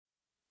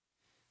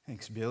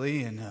Thanks,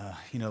 Billy. And,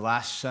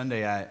 last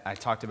Sunday I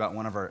talked about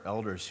one of our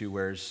elders who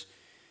wears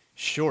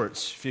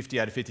shorts 50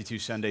 out of 52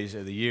 Sundays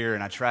of the year,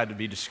 and I tried to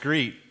be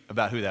discreet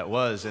about who that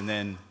was, and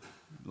then,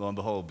 lo and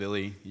behold,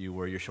 Billy, you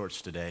wore your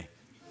shorts today.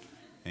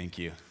 Thank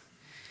you.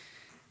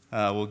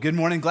 Well, good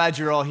morning. Glad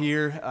you're all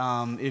here.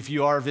 If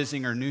you are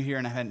visiting or new here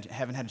and I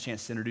haven't had a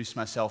chance to introduce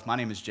myself, my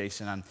name is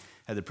Jason. I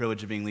had the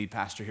privilege of being lead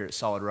pastor here at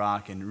Solid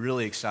Rock and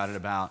really excited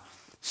about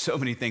so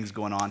many things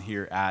going on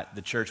here at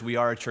the church. We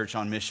are a church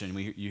on mission.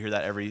 You hear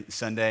that every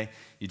Sunday.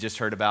 You just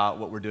heard about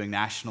what we're doing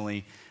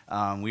nationally.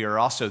 We are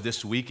also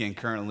this weekend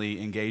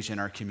currently engaged in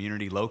our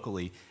community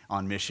locally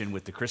on mission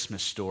with the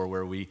Christmas store,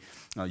 where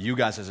you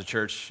guys as a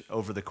church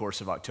over the course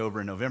of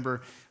October and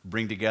November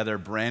bring together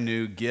brand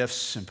new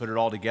gifts and put it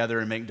all together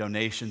and make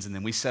donations. And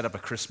then we set up a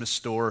Christmas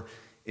store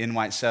in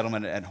White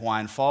Settlement at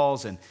Hawaiian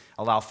Falls and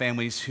allow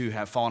families who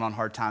have fallen on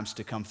hard times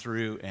to come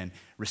through and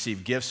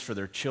receive gifts for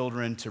their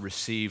children, to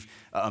receive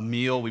a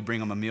meal. We bring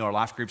them a meal. Our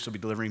life groups will be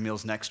delivering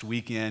meals next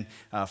weekend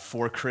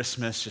for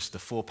Christmas, just a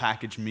full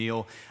package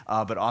meal,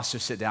 but also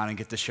sit down and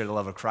get to share the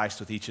love of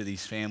Christ with each of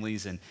these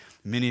families. And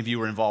many of you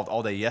were involved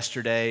all day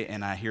yesterday,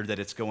 and I hear that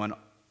it's going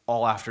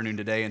all afternoon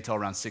today until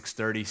around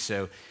 6:30.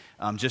 So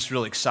I'm just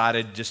really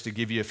excited just to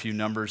give you a few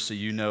numbers so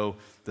you know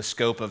the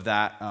scope of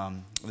that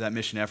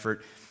mission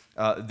effort.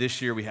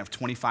 This year we have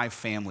 25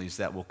 families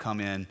that will come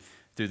in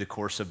through the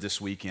course of this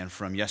weekend,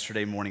 from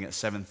yesterday morning at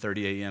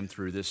 7:30 a.m.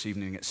 through this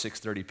evening at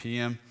 6:30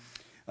 p.m.,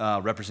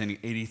 representing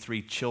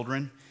 83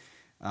 children.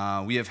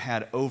 We have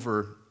had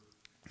over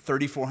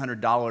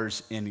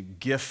 $3,400 in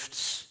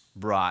gifts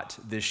brought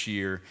this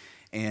year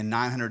and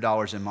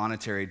 $900 in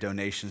monetary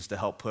donations to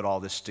help put all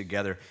this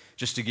together.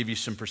 Just to give you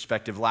some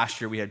perspective,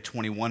 last year we had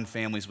 21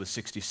 families with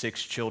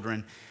 66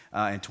 children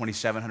and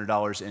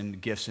 $2,700 in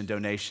gifts and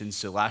donations.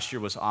 So last year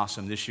was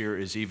awesome. This year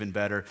is even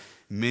better.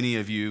 Many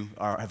of you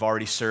have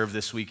already served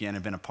this weekend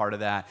and been a part of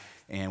that,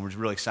 and we're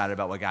really excited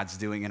about what God's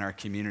doing in our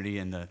community.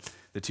 And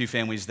the two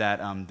families that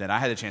I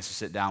had a chance to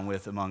sit down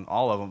with, among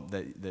all of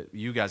them that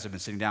you guys have been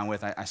sitting down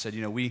with, I said,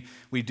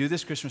 we do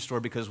this Christmas store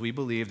because we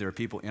believe there are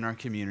people in our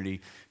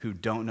community who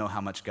don't know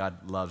how much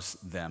God loves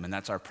them, and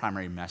that's our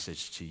primary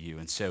message to you.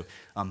 And so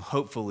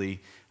hopefully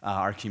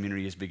our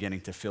community is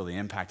beginning to feel the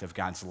impact of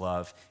God's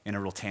love in a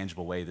real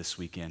tangible way this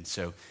weekend.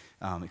 So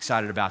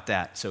excited about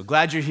that. So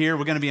glad you're here.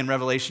 We're going to be in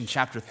Revelation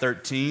chapter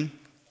 13,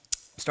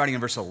 starting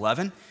in verse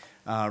 11.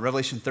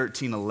 Revelation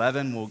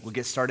 13:11. We'll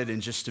get started in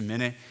just a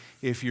minute.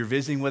 If you're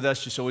visiting with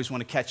us, just always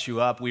want to catch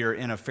you up. We are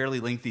in a fairly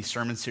lengthy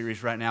sermon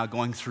series right now,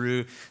 going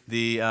through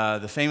the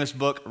famous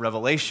book,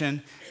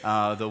 Revelation,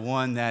 the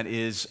one that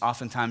is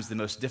oftentimes the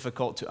most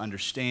difficult to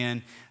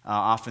understand,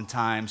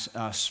 oftentimes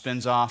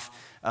spins off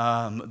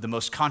the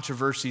most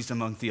controversies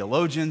among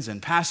theologians and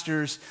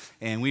pastors,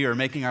 and we are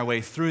making our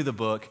way through the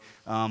book,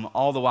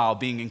 all the while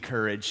being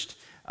encouraged,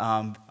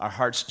 our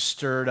hearts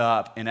stirred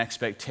up in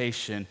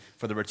expectation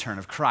for the return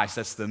of Christ.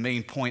 That's the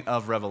main point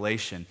of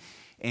Revelation.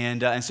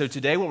 And so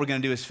today what we're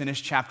going to do is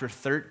finish chapter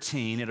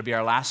 13. It'll be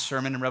our last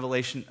sermon in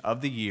Revelation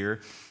of the year.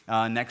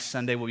 Next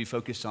Sunday we'll be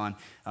focused on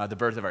the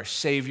birth of our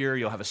Savior.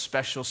 You'll have a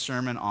special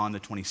sermon on the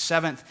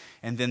 27th.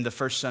 And then the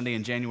first Sunday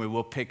in January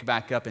we'll pick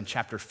back up in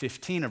chapter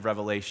 15 of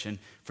Revelation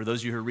for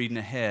those of you who are reading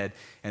ahead.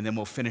 And then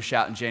we'll finish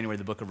out in January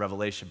the book of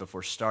Revelation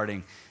before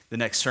starting the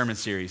next sermon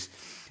series.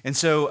 And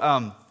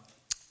so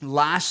the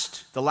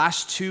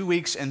last 2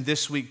 weeks and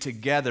this week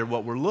together,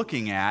 what we're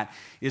looking at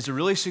is a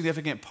really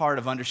significant part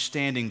of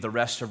understanding the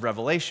rest of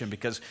Revelation,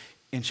 because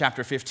in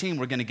chapter 15,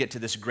 we're going to get to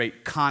this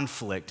great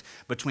conflict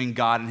between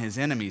God and his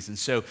enemies. And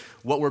so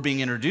what we're being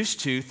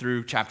introduced to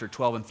through chapter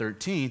 12 and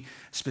 13,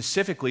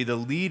 specifically the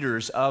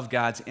leaders of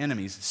God's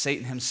enemies,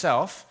 Satan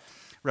himself,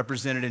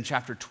 represented in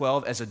chapter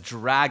 12 as a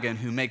dragon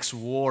who makes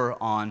war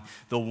on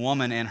the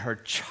woman and her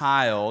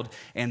child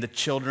and the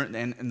children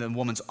and the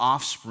woman's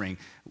offspring.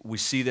 We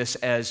see this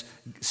as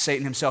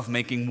Satan himself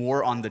making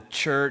war on the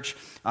church,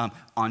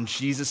 on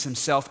Jesus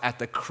himself at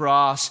the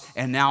cross,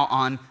 and now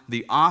on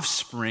the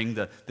offspring.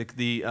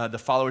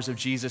 The followers of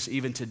Jesus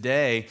even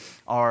today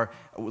are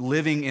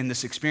living in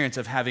this experience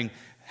of having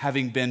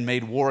been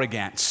made war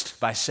against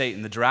by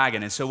Satan, the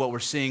dragon. And so what we're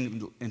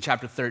seeing in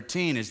chapter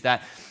 13 is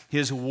that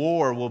his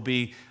war will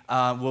be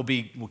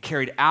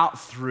carried out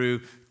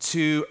through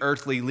two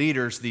earthly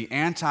leaders, the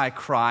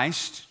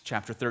Antichrist,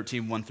 chapter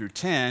 13, 1 through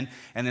 10,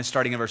 and then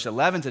starting in verse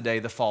 11 today,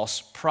 the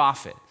false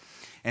prophet.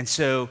 And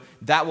so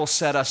that will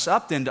set us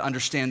up then to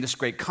understand this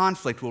great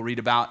conflict we'll read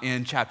about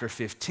in chapter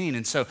 15.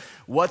 And so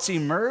what's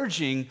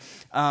emerging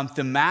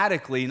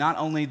thematically, not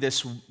only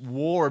this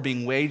war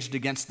being waged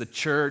against the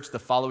church, the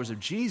followers of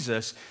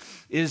Jesus,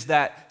 is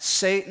that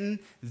Satan,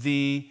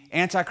 the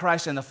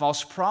Antichrist, and the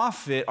false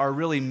prophet are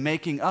really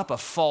making up a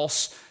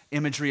false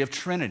imagery of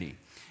Trinity.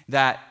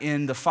 That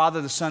in the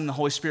Father, the Son, and the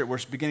Holy Spirit, we're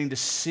beginning to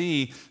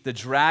see the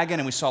dragon,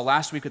 and we saw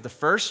last week with the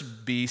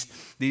first beast,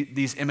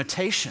 these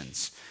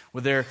imitations,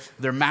 where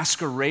they're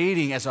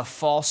masquerading as a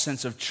false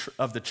sense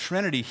of the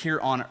Trinity here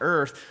on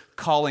earth,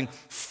 calling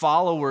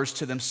followers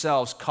to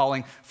themselves,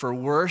 calling for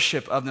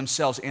worship of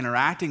themselves,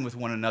 interacting with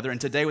one another.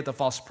 And today with the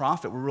false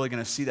prophet, we're really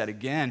going to see that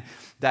again,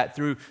 that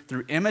through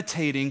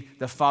imitating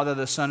the Father,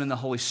 the Son, and the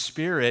Holy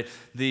Spirit,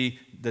 the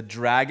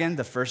dragon,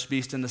 the first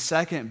beast, and the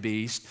second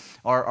beast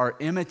are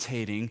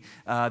imitating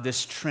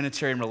this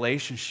Trinitarian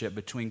relationship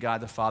between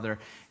God the Father,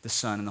 the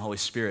Son, and the Holy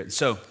Spirit.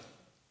 So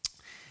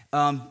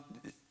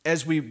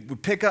as we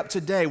pick up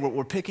today, what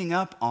we're picking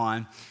up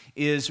on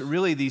is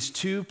really these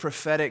two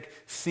prophetic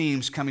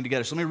themes coming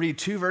together. So let me read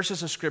two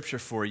verses of Scripture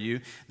for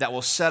you that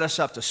will set us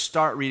up to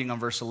start reading on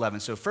verse 11.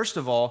 So first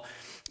of all,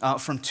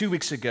 from 2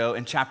 weeks ago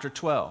in chapter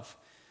 12,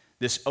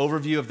 this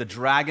overview of the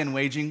dragon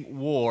waging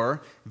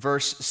war,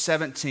 verse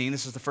 17,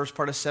 this is the first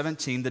part of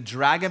 17. The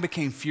dragon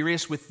became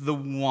furious with the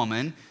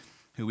woman,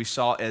 who we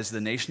saw as the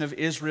nation of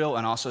Israel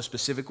and also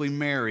specifically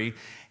Mary,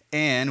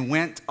 and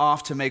went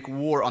off to make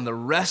war on the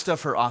rest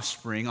of her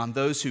offspring, on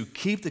those who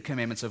keep the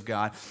commandments of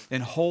God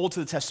and hold to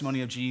the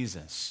testimony of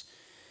Jesus.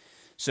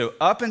 So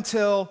up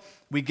until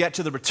we get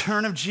to the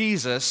return of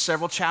Jesus,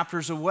 several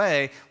chapters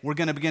away, we're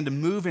going to begin to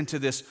move into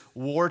this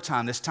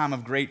wartime, this time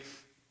of great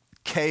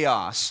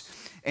chaos.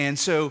 And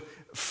so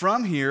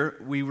from here,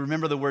 we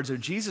remember the words of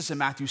Jesus in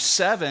Matthew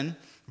 7,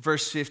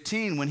 verse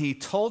 15, when he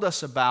told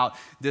us about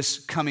this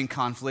coming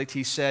conflict.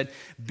 He said,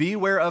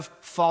 "Beware of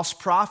false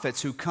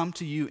prophets who come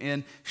to you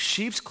in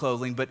sheep's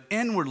clothing, but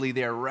inwardly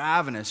they are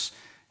ravenous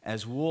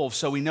as wolves."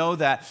 So we know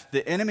that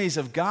the enemies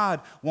of God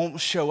won't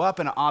show up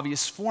in an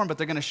obvious form, but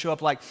they're going to show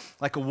up like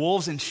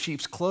wolves in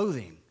sheep's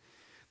clothing.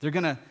 They're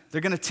going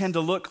to tend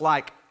to look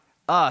like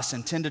us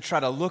and tend to try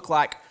to look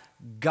like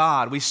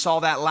God. We saw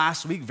that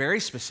last week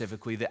very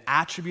specifically, the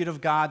attribute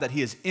of God, that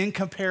he is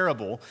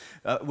incomparable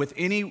with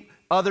any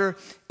other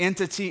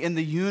entity in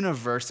the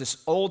universe, this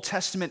Old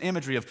Testament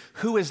imagery of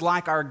who is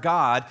like our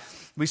God.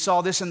 We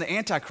saw this in the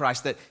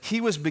Antichrist, that he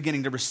was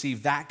beginning to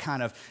receive that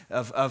kind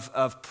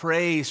of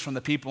praise from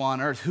the people on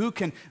earth. Who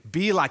can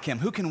be like him?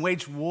 Who can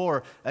wage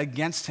war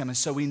against him? And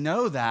so we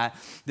know that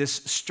this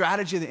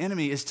strategy of the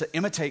enemy is to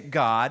imitate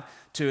God,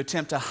 to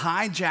attempt to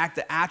hijack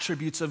the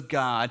attributes of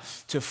God,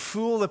 to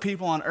fool the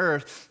people on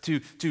earth,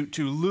 to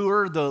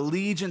lure the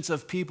allegiance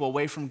of people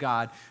away from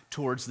God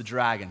towards the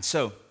dragon.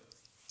 So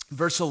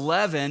verse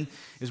 11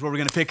 is where we're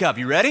going to pick up.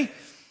 You ready?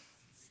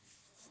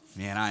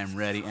 Man, I am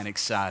ready and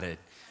excited.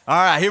 All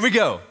right, here we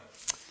go.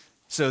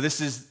 So this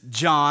is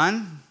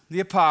John, the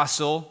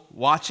apostle,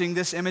 watching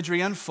this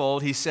imagery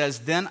unfold. He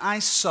says, "Then I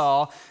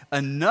saw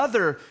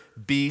another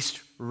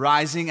beast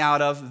rising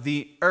out of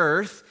the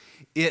earth.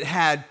 It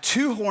had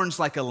two horns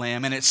like a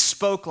lamb, and it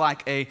spoke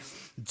like a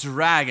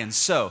dragon."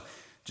 So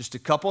just a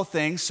couple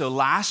things. So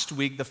last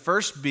week, the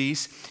first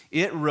beast,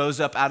 it rose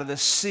up out of the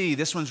sea.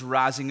 This one's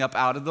rising up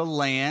out of the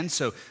land.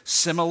 So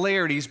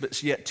similarities,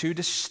 but yet two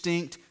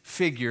distinct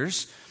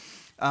figures.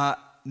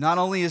 Not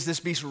only is this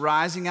beast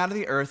rising out of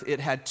the earth, it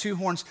had two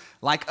horns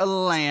like a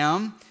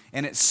lamb,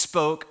 and it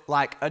spoke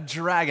like a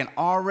dragon.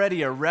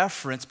 Already a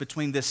reference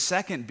between this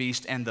second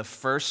beast and the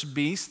first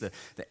beast,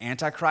 the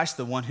Antichrist,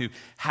 the one who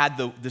had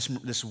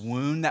this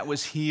wound that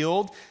was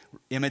healed,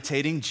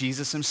 imitating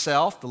Jesus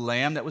himself, the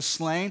lamb that was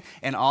slain,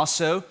 and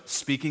also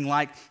speaking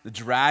like the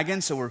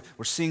dragon. So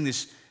we're seeing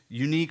this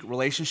unique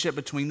relationship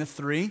between the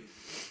three.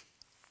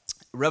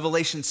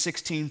 Revelation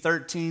 16,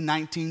 13,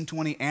 19,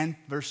 20, and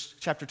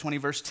chapter 20,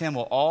 verse 10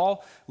 will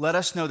all let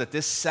us know that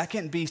this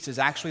second beast is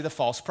actually the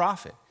false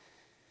prophet.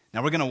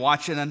 Now we're going to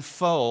watch it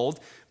unfold,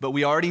 but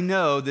we already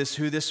know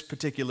who this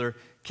particular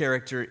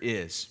character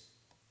is.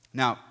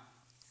 Now,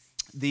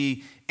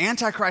 the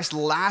Antichrist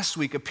last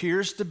week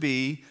appears to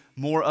be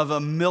more of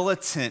a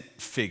militant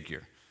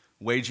figure,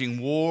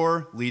 waging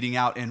war, leading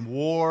out in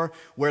war,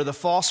 where the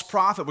false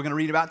prophet we're going to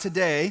read about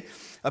today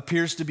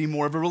appears to be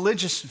more of a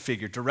religious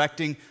figure,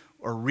 directing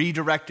or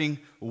redirecting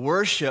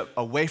worship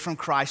away from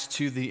Christ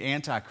to the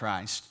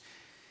Antichrist.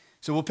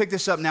 So we'll pick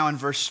this up now in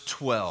verse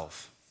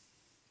 12.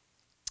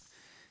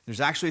 There's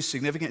actually a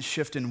significant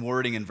shift in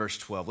wording in verse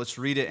 12. Let's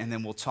read it and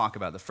then we'll talk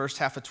about it. The first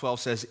half of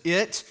 12 says,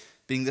 "It,"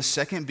 being the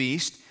second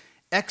beast,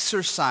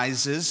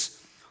 "exercises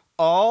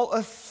all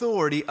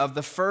authority of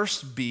the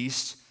first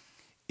beast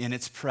in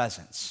its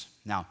presence."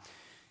 Now,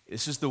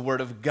 this is the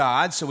word of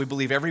God, so we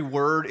believe every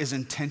word is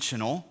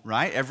intentional,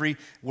 right? Every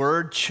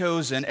word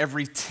chosen,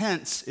 every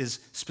tense is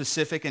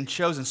specific and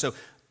chosen. So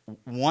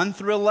 1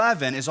 through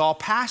 11 is all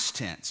past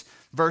tense.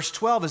 Verse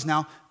 12 is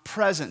now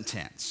present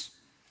tense.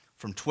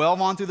 From 12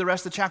 on through the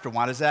rest of the chapter,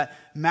 why does that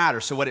matter?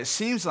 So what it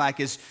seems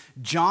like is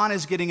John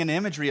is getting an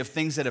imagery of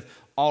things that have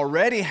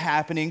already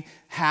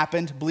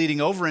happened, bleeding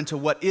over into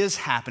what is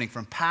happening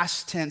from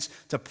past tense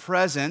to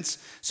present.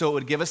 So it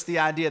would give us the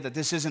idea that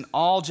this isn't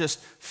all just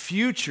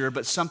future,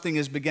 but something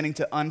is beginning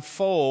to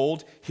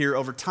unfold here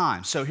over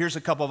time. So here's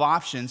a couple of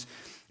options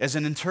as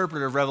an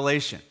interpreter of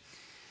Revelation.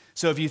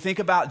 So if you think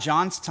about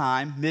John's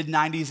time,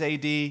 mid-90s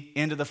AD,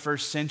 into the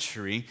first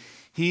century,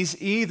 he's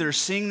either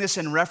seeing this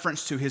in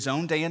reference to his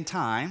own day and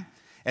time,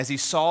 As he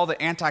saw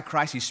the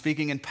Antichrist, he's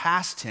speaking in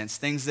past tense,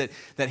 things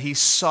that he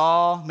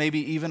saw maybe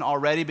even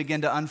already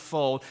begin to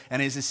unfold.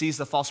 And as he sees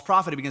the false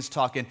prophet, he begins to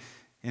talk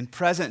in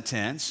present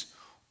tense.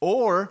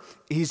 Or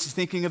he's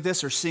thinking of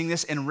this or seeing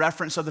this in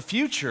reference of the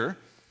future.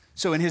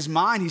 So in his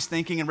mind, he's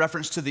thinking in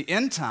reference to the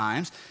end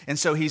times. And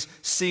so he's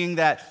seeing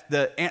that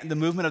the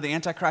movement of the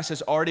Antichrist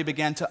has already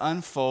begun to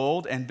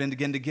unfold and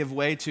begin to give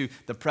way to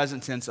the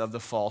present tense of the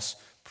false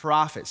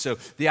prophet. So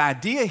the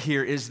idea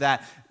here is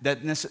that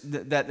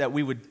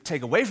we would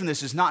take away from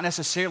this is not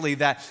necessarily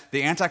that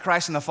the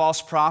Antichrist and the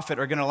false prophet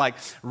are going to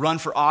run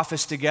for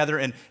office together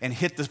and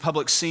hit the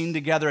public scene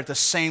together at the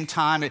same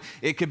time.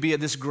 It could be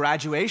this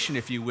graduation,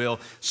 if you will.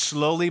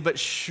 Slowly but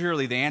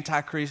surely, the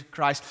Antichrist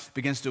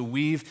begins to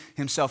weave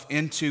himself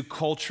into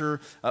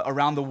culture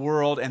around the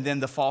world, and then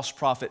the false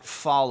prophet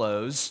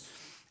follows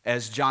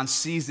as John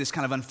sees this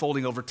kind of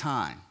unfolding over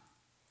time.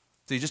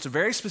 So just a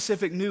very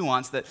specific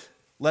nuance that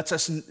lets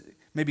us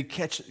maybe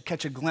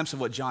catch a glimpse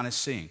of what John is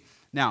seeing.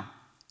 Now,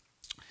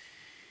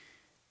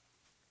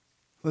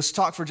 let's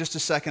talk for just a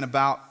second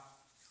about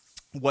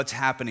what's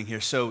happening here.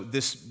 So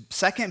this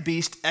second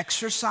beast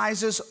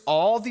exercises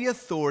all the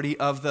authority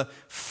of the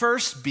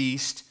first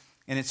beast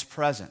in its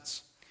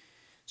presence.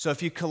 So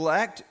if you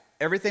collect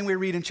everything we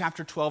read in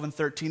chapter 12 and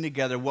 13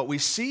 together, what we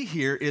see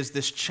here is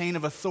this chain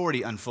of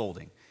authority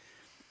unfolding.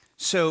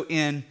 So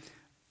in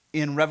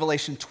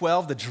Revelation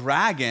 12, the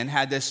dragon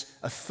had this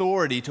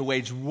authority to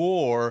wage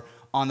war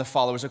on the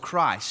followers of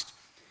Christ.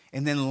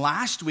 And then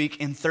last week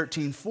in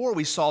 13:4,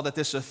 we saw that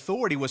this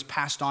authority was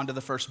passed on to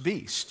the first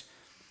beast.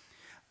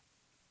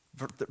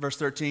 Verse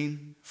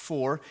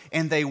 13:4,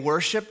 and they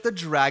worshiped the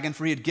dragon,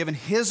 for he had given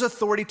his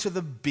authority to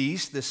the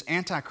beast, this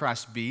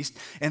Antichrist beast,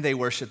 and they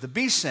worshiped the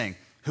beast, saying,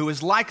 who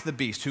is like the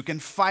beast, who can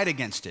fight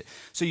against it.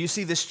 So you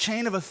see this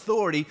chain of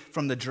authority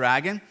from the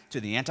dragon to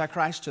the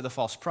Antichrist to the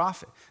false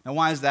prophet. Now,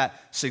 why is that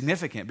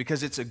significant?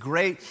 Because it's a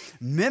great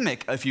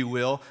mimic, if you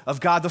will, of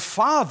God the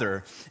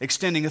Father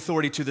extending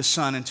authority to the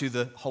Son and to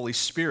the Holy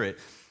Spirit.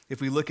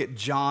 If we look at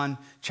John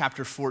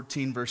chapter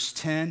 14, verse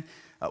 10,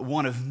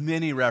 one of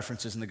many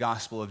references in the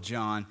Gospel of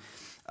John,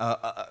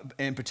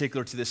 in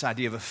particular to this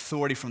idea of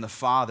authority from the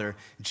Father,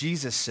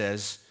 Jesus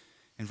says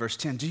in verse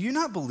 10, do you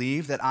not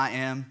believe that I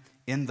am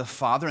in the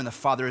Father, and the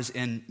Father is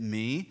in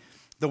me?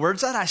 The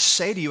words that I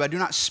say to you, I do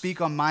not speak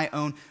on my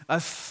own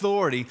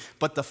authority,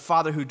 but the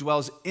Father who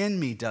dwells in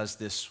me does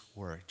this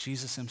work.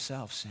 Jesus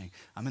himself saying,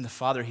 I'm in the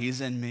Father,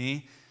 he's in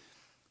me.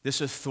 This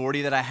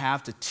authority that I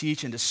have to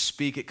teach and to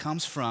speak, it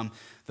comes from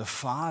the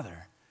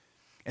Father.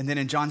 And then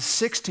in John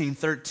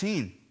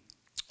 16:13,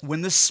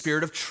 when the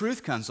Spirit of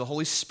truth comes, the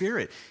Holy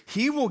Spirit,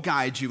 he will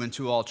guide you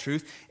into all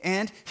truth,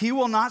 and he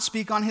will not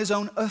speak on his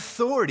own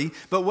authority,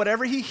 but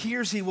whatever he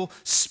hears, he will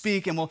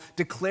speak and will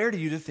declare to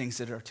you the things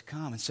that are to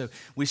come. And so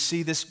we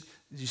see this,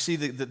 you see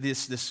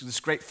this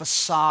great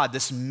facade,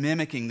 this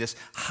mimicking, this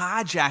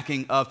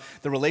hijacking of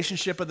the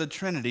relationship of the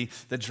Trinity.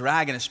 The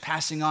dragon is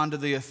passing on to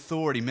the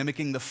authority,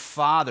 mimicking the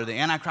Father. The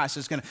Antichrist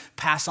is going to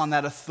pass on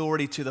that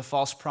authority to the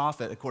false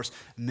prophet, of course,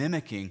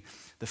 mimicking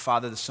the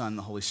Father, the Son, and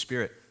the Holy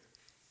Spirit.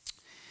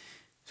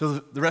 So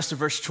the rest of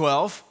verse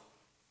 12,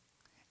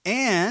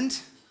 and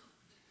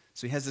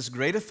so he has this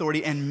great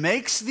authority and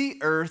makes the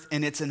earth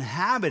and its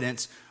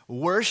inhabitants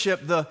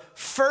worship the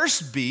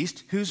first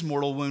beast whose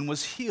mortal wound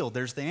was healed.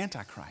 There's the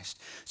Antichrist.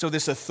 So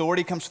this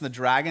authority comes from the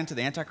dragon to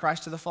the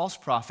Antichrist to the false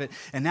prophet,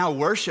 and now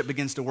worship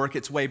begins to work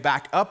its way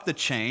back up the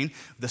chain.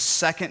 The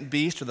second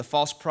beast or the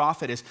false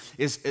prophet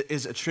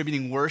is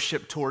attributing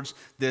worship towards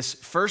this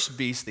first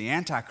beast, the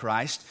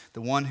Antichrist,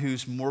 the one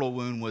whose mortal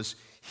wound was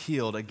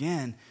healed.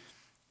 Again,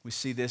 we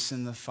see this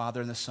in the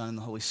Father and the Son and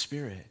the Holy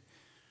Spirit.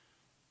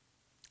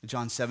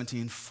 John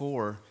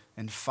 17:4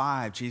 and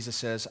 5, Jesus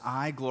says,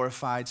 I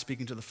glorified,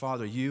 speaking to the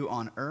Father, you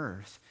on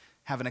earth,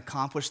 having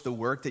accomplished the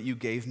work that you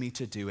gave me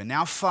to do. And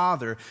now,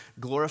 Father,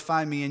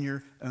 glorify me in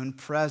your own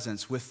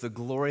presence with the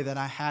glory that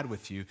I had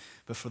with you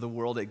before the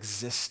world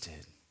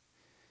existed.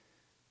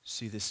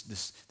 See,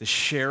 this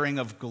sharing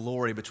of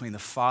glory between the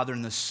Father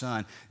and the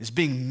Son is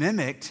being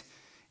mimicked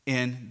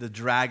in the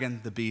dragon,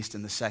 the beast,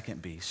 and the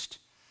second beast.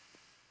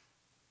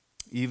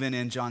 Even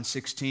in John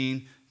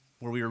 16,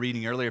 where we were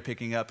reading earlier,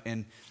 picking up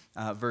in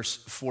verse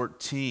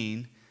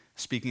 14,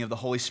 speaking of the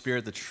Holy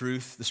Spirit,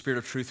 the Spirit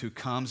of truth who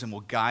comes and will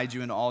guide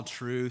you into all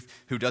truth,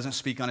 who doesn't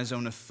speak on his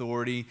own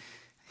authority.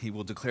 He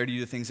will declare to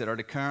you the things that are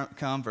to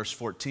come. Verse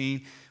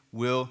 14,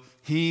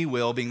 he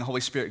will, being the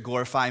Holy Spirit,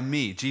 glorify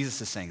me. Jesus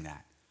is saying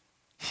that.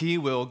 He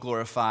will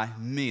glorify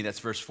me. That's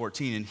verse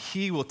 14. And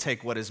he will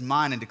take what is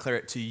mine and declare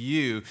it to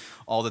you.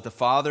 All that the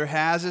Father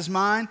has is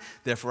mine.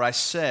 Therefore I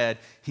said,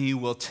 he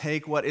will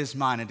take what is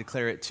mine and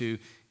declare it to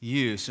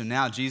you. So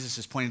now Jesus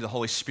is pointing to the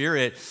Holy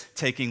Spirit,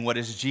 taking what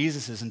is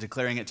Jesus's and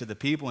declaring it to the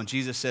people. And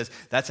Jesus says,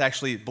 that's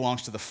actually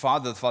belongs to the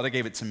Father. The Father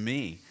gave it to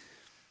me.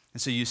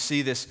 And so you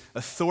see this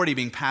authority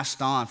being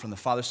passed on from the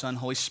Father, Son,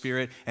 Holy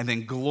Spirit, and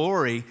then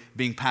glory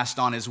being passed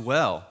on as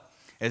well,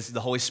 as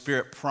the Holy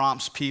Spirit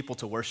prompts people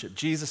to worship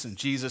Jesus, and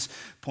Jesus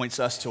points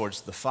us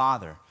towards the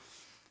Father.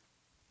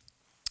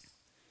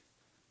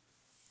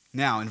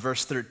 Now, in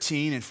verse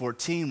 13 and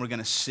 14, we're going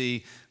to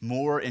see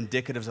more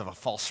indicatives of a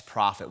false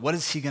prophet. What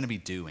is he going to be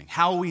doing?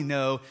 How will we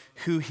know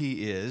who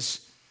he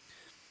is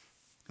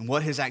and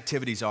what his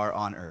activities are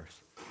on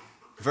earth?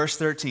 Verse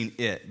 13,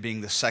 it,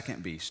 being the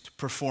second beast,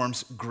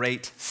 performs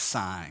great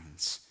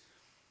signs,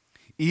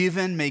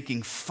 even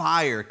making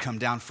fire come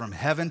down from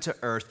heaven to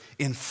earth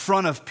in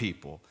front of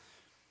people.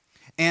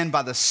 And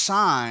by the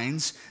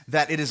signs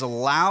that it is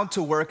allowed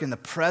to work in the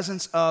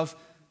presence of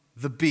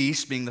the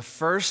beast, being the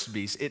first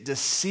beast, it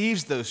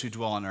deceives those who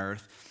dwell on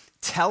earth,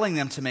 telling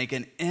them to make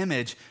an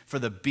image for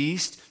the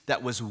beast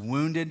that was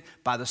wounded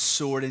by the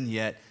sword and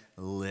yet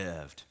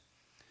lived.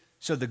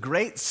 So the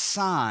great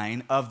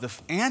sign of the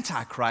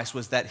Antichrist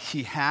was that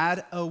he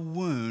had a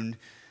wound,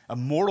 a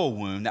mortal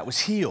wound that was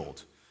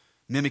healed,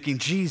 mimicking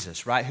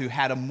Jesus, right? Who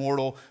had a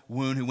mortal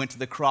wound, who went to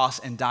the cross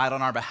and died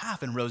on our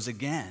behalf and rose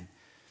again.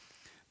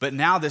 But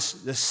now the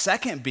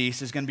second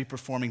beast is going to be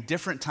performing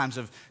different types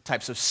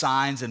of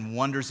signs and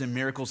wonders and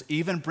miracles,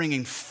 even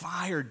bringing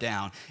fire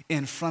down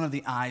in front of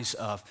the eyes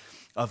of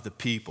the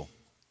people.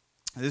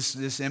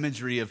 This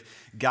imagery of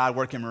God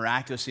working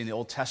miraculously in the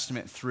Old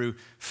Testament through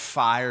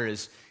fire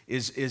is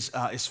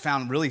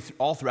found really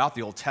all throughout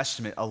the Old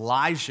Testament.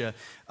 Elijah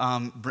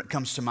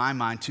comes to my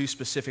mind, two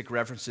specific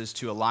references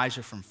to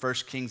Elijah from 1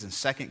 Kings and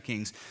 2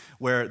 Kings,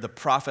 where the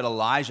prophet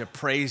Elijah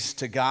prays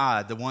to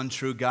God, the one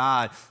true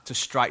God, to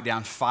strike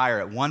down fire.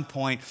 At one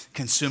point,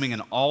 consuming an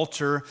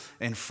altar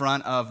in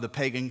front of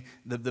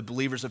the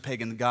believers of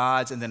pagan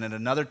gods, and then at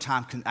another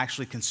time,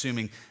 actually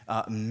consuming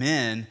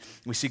men.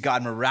 We see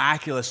God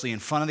miraculously in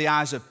front of the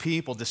eyes of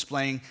people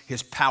displaying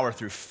his power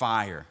through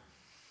fire.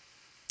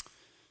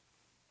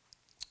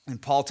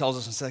 And Paul tells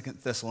us in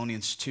 2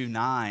 Thessalonians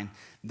 2:9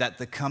 that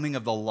the coming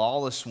of the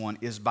lawless one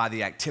is by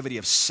the activity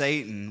of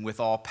Satan with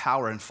all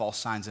power and false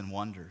signs and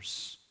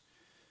wonders.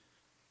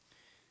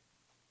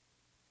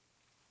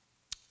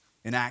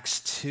 In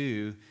Acts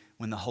 2,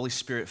 when the Holy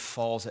Spirit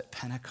falls at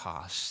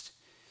Pentecost,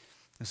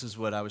 this is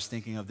what I was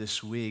thinking of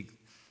this week,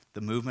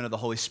 the movement of the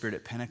Holy Spirit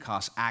at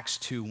Pentecost. Acts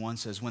 2:1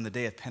 says, when the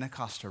day of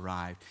Pentecost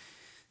arrived,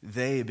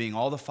 they, being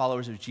all the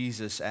followers of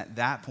Jesus at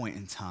that point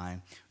in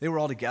time, they were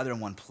all together in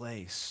one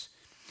place.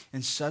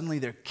 And suddenly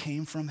there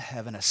came from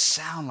heaven a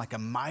sound like a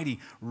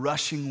mighty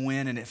rushing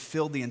wind, and it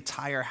filled the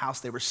entire house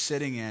they were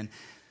sitting in.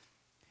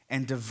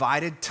 And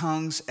divided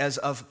tongues as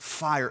of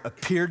fire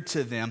appeared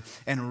to them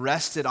and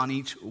rested on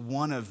each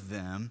one of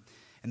them.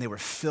 And they were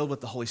filled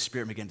with the Holy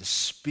Spirit and began to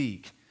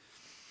speak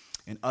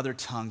in other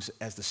tongues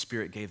as the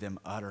Spirit gave them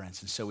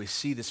utterance. And so we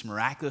see this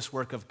miraculous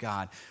work of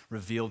God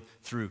revealed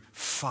through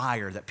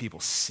fire that people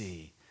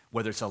see.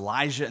 Whether it's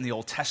Elijah in the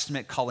Old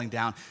Testament calling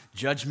down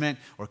judgment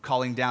or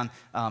calling down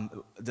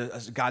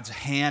God's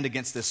hand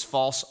against this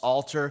false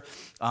altar,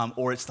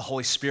 or it's the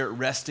Holy Spirit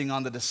resting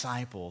on the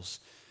disciples.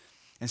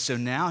 And so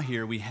now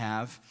here we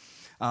have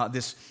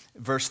this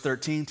verse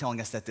 13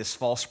 telling us that this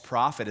false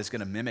prophet is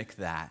going to mimic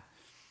that,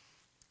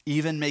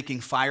 even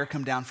making fire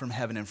come down from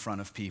heaven in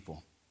front of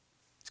people.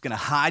 It's going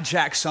to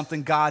hijack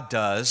something God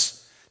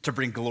does to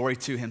bring glory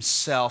to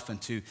himself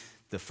and to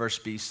the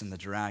first beast and the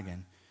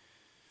dragon.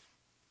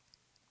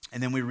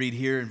 And then we read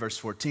here in verse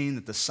 14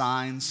 that the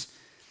signs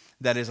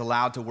that is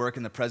allowed to work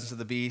in the presence of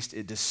the beast,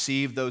 it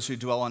deceived those who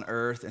dwell on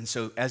earth. And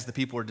so as the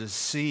people were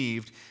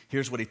deceived,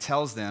 here's what he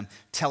tells them,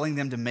 telling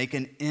them to make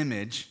an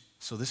image.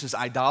 So this is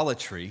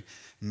idolatry.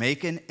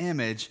 Make an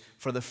image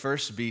for the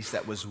first beast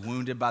that was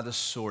wounded by the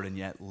sword and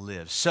yet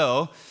lives.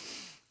 So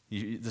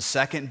the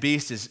second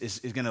beast is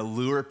going to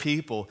lure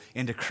people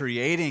into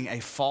creating a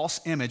false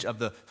image of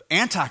the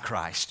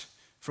Antichrist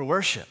for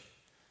worship.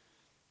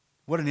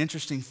 What an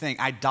interesting thing.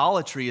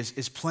 Idolatry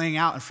is playing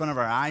out in front of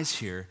our eyes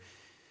here.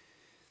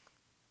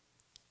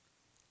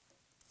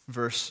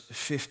 Verse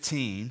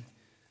 15,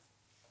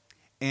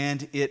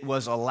 and it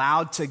was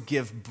allowed to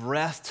give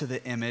breath to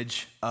the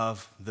image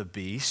of the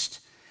beast,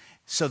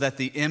 so that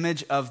the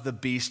image of the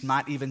beast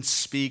might even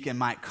speak and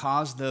might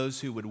cause those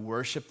who would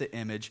worship the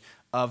image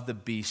of the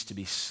beast to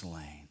be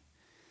slain.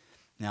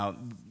 Now,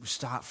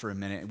 stop for a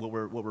minute. What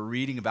we're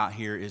reading about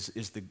here is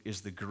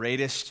the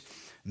greatest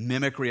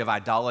mimicry of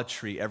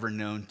idolatry ever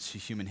known to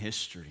human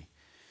history.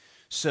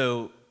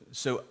 So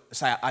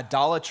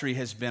idolatry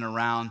has been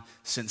around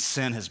since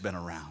sin has been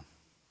around.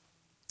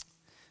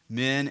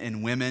 Men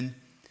and women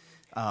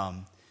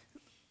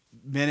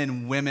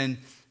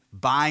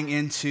buying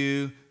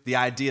into the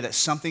idea that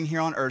something here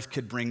on earth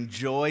could bring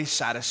joy,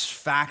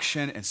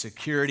 satisfaction, and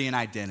security and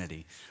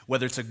identity.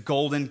 Whether it's a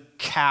golden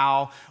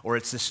cow or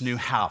it's this new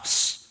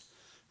house.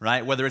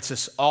 Right? Whether it's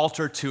this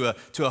altar to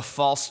a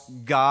false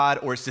god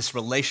or it's this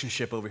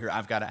relationship over here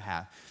I've got to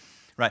have.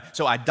 Right?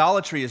 So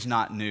idolatry is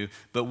not new,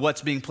 but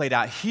what's being played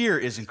out here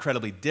is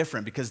incredibly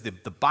different because the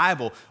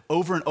Bible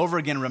over and over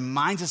again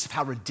reminds us of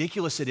how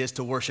ridiculous it is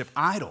to worship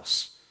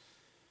idols.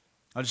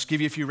 I'll just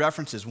give you a few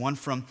references. One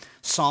from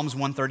Psalms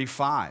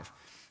 135,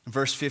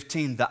 verse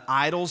 15. The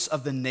idols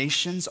of the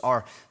nations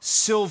are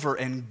silver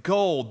and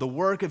gold, the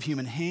work of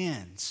human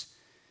hands.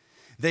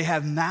 They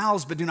have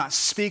mouths but do not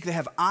speak. They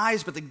have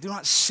eyes but they do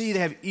not see. They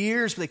have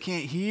ears but they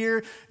can't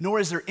hear, nor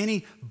is there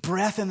any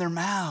breath in their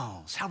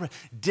mouths. How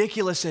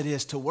ridiculous it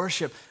is to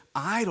worship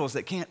idols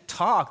that can't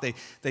talk.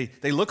 They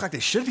look like they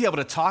should be able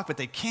to talk, but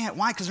they can't.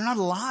 Why? Because they're not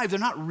alive. They're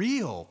not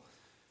real.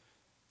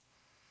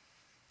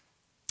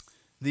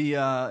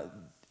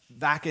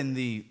 Back in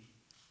the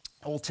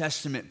Old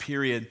Testament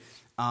period,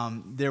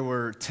 there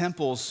were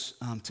temples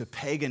to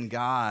pagan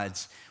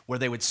gods where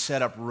they would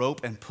set up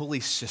rope and pulley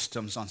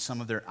systems on some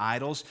of their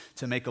idols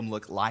to make them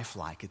look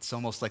lifelike. It's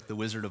almost like the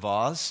Wizard of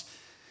Oz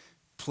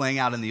playing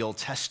out in the Old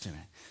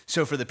Testament.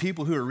 So for the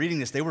people who are reading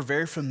this, they were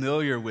very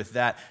familiar with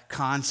that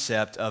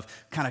concept of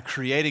kind of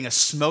creating a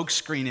smoke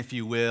screen, if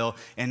you will,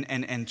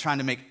 and trying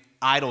to make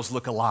idols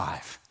look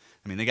alive.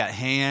 I mean, they got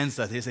hands,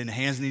 the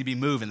hands need to be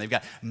moving. They've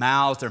got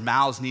mouths, their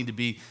mouths need to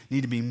be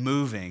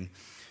moving.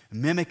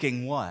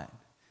 Mimicking what?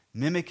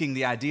 Mimicking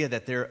the idea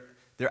that they're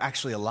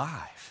actually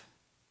alive.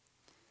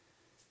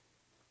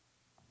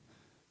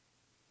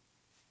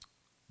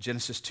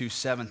 Genesis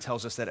 2:7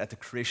 tells us that at the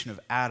creation of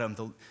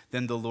Adam,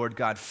 then the Lord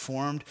God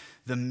formed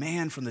the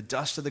man from the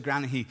dust of the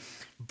ground, and he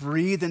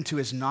breathed into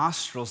his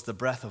nostrils the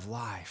breath of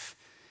life.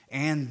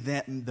 And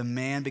then the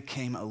man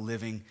became a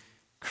living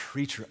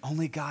creature.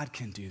 Only God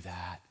can do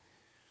that.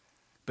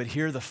 But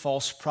here the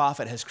false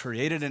prophet has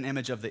created an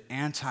image of the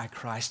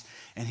Antichrist,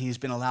 and he's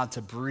been allowed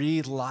to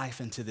breathe life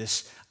into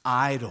this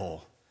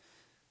idol,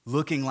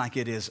 looking like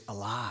it is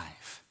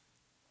alive.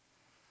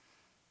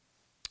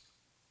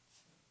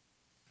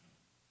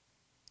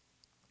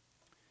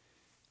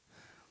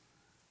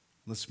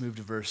 Let's move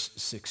to verse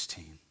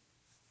 16.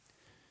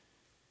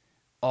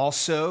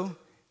 Also,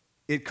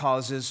 it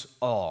causes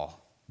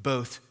all,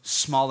 both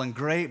small and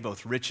great,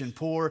 both rich and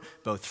poor,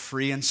 both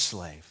free and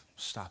slave.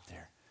 Stop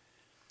there.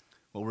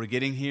 What we're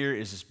getting here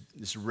is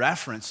this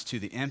reference to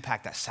the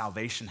impact that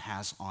salvation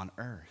has on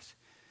earth.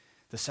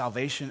 The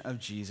salvation of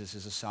Jesus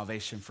is a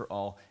salvation for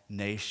all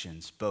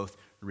nations, both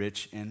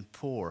rich and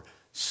poor,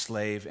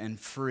 slave and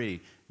free,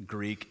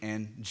 Greek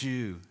and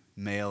Jew,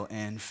 male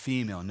and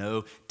female.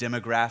 No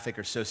demographic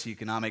or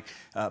socioeconomic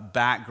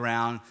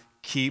background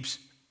keeps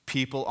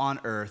people on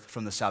earth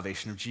from the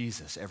salvation of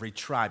Jesus. Every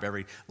tribe,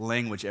 every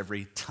language,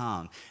 every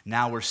tongue.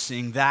 Now we're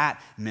seeing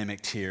that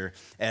mimicked here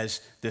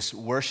as this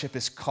worship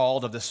is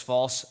called of this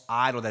false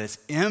idol that is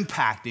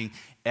impacting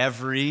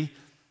every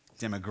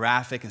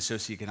demographic and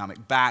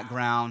socioeconomic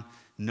background.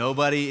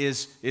 Nobody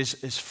is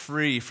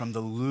free from the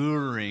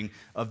luring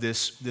of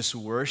this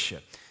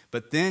worship.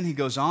 But then he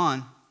goes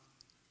on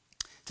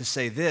to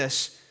say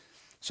this,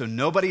 so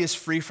nobody is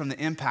free from the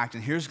impact,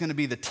 and here's going to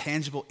be the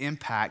tangible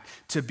impact: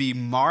 to be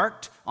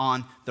marked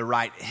on the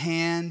right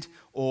hand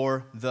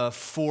or the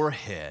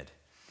forehead.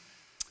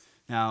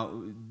 Now,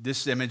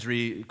 this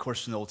imagery, of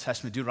course, in the Old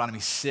Testament, Deuteronomy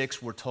 6,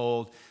 we're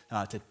told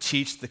to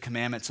teach the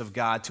commandments of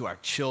God to our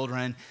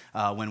children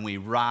when we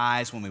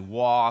rise, when we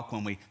walk,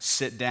 when we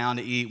sit down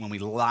to eat, when we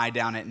lie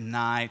down at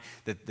night.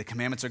 That the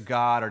commandments of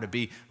God are to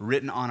be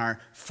written on our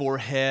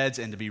foreheads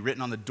and to be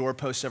written on the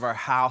doorposts of our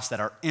house,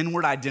 that our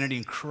inward identity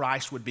in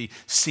Christ would be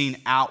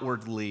seen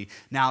outwardly.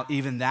 Now,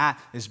 even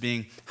that is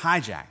being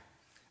hijacked.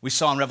 We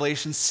saw in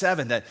Revelation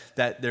 7 that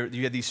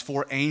you had these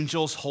four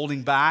angels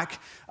holding back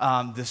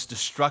this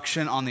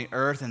destruction on the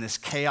earth and this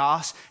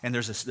chaos. And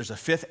there's a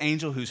fifth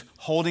angel who's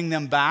holding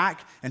them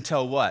back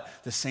until what?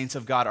 The saints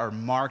of God are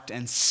marked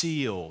and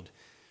sealed.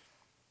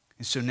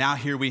 And so now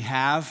here we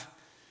have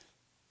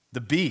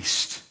the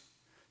beast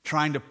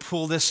trying to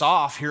pull this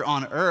off here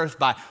on earth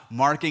by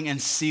marking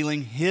and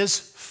sealing his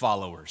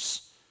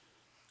followers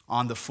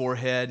on the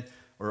forehead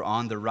or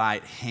on the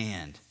right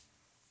hand.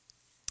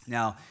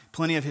 Now,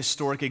 plenty of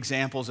historic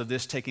examples of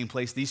this taking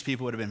place. These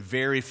people would have been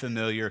very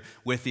familiar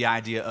with the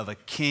idea of a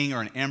king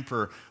or an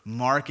emperor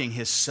marking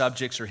his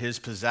subjects or his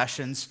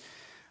possessions.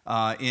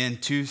 In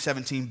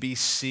 217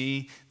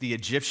 BC, the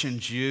Egyptian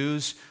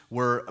Jews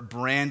were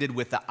branded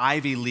with the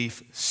ivy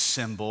leaf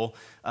symbol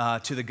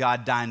to the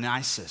god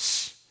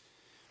Dionysus.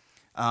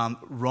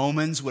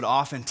 Romans would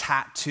often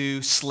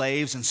tattoo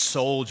slaves and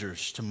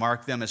soldiers to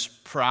mark them as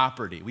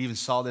property. We even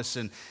saw this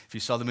if you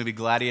saw the movie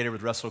Gladiator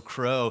with Russell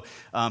Crowe,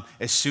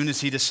 as soon as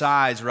he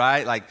decides,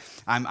 right, like,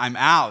 I'm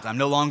out, I'm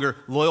no longer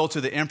loyal to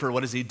the emperor,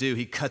 what does he do?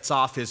 He cuts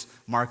off his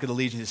mark of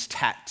allegiance, his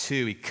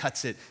tattoo, he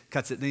cuts it,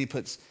 then he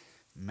puts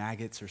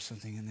maggots or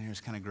something in there.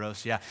 It's kind of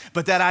gross, yeah.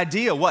 But that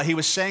idea, what? He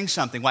was saying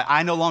something. Why?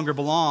 I no longer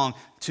belong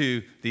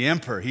to the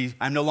emperor.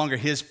 I'm no longer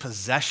his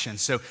possession.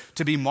 So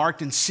to be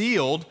marked and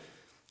sealed,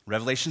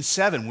 Revelation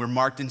 7, we're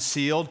marked and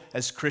sealed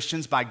as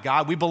Christians by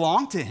God. We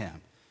belong to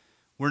him.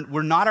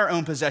 We're not our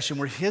own possession.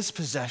 We're his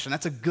possession.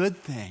 That's a good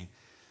thing.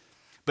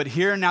 But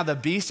here now the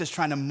beast is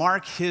trying to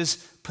mark his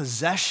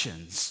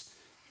possessions.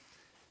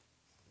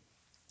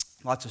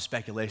 Lots of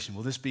speculation.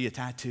 Will this be a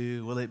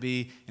tattoo? Will it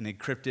be an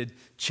encrypted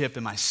chip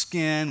in my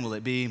skin? Will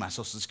it be my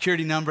social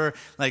security number?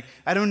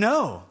 I don't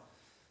know.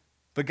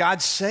 But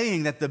God's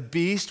saying that the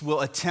beast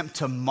will attempt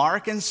to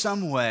mark in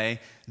some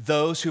way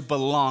those who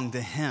belong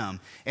to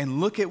him. And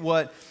look at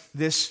what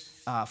this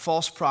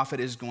false prophet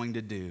is going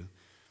to do.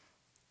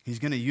 He's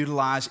going to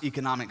utilize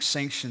economic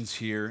sanctions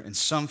here in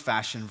some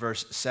fashion,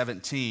 verse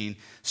 17,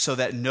 so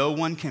that no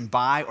one can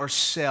buy or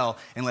sell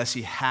unless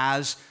he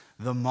has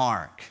the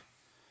mark.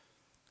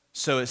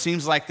 So it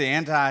seems like the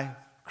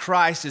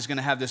Antichrist is going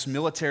to have this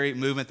military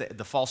movement, that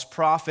the false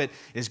prophet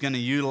is going to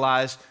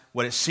utilize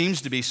what it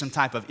seems to be some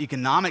type of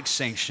economic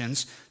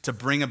sanctions to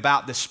bring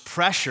about this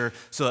pressure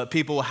so that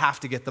people will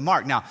have to get the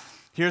mark. Now,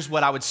 here's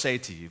what I would say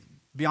to you,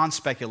 beyond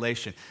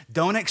speculation.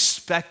 Don't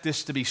expect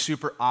this to be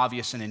super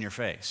obvious and in your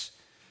face.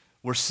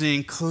 We're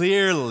seeing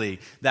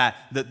clearly that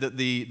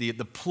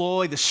the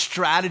ploy, the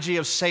strategy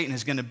of Satan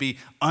is going to be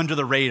under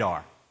the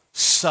radar,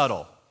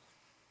 subtle.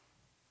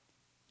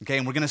 Okay,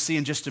 and we're going to see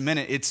in just a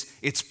minute,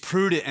 it's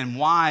prudent and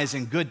wise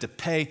and good to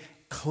pay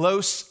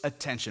close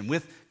attention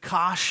with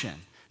caution.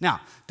 Now,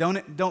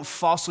 don't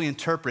falsely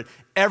interpret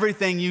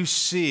everything you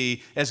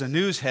see as a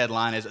news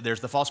headline as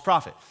there's the false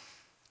prophet,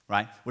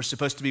 right? We're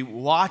supposed to be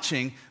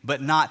watching, but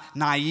not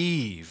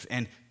naive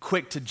and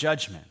quick to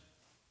judgment.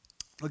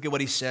 Look at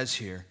what he says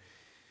here.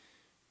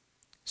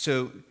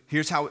 So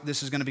here's how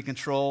this is going to be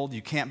controlled.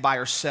 You can't buy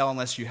or sell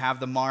unless you have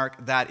the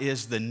mark. That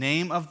is the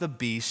name of the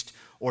beast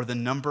or the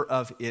number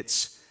of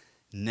its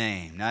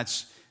name. Now,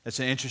 that's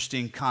an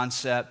interesting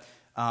concept,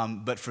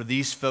 but for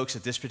these folks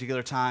at this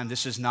particular time,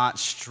 this is not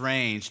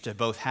strange to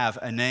both have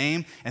a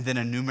name and then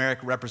a numeric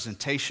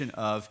representation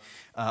of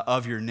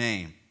your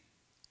name.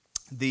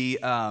 The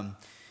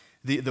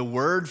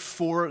word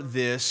for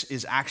this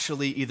is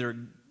actually either,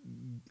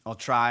 I'll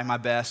try my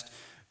best,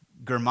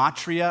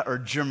 gematria or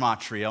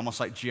gematria, almost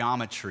like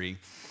geometry.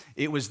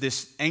 It was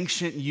this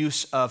ancient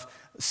use of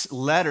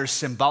letters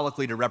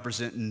symbolically to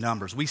represent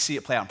numbers. We see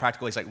it play out in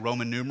practical ways like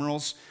Roman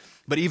numerals,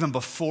 but even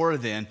before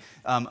then,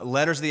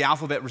 letters of the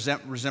alphabet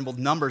resembled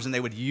numbers, and they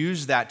would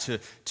use that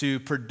to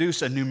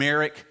produce a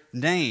numeric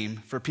name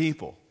for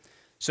people.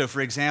 So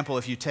for example,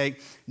 if you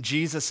take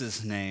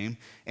Jesus' name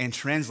and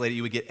translate it,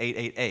 you would get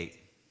 888.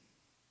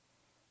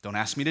 Don't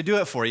ask me to do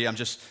it for you.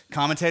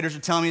 Commentators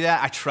are telling me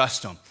that. I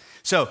trust them.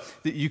 So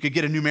you could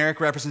get a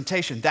numeric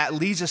representation. That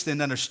leads us then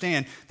to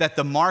understand that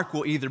the mark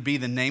will either be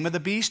the name of the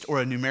beast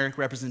or a numeric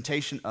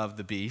representation of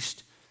the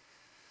beast.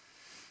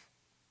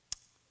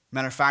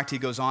 Matter of fact, he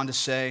goes on to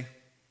say,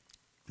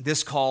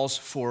 this calls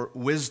for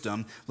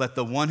wisdom. Let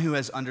the one who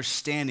has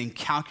understanding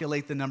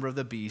calculate the number of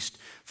the beast,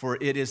 for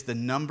it is the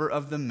number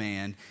of the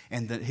man,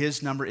 and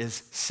his number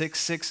is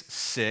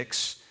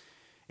 666.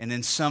 And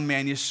then some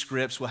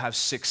manuscripts will have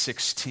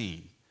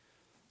 616.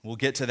 We'll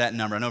get to that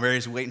number. I know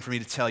Mary's waiting for me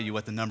to tell you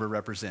what the number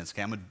represents.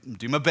 Okay, I'm going to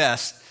do my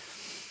best.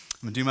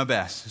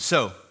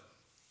 So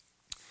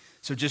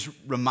just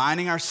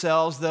reminding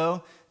ourselves,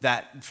 though,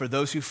 that for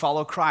those who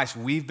follow Christ,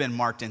 we've been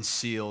marked and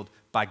sealed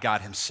by God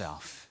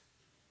himself.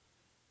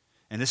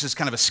 And this is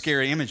kind of a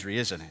scary imagery,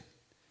 isn't it?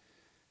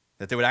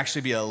 That there would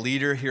actually be a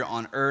leader here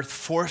on earth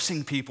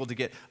forcing people to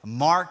get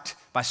marked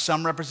by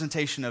some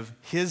representation of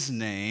his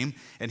name,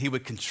 and he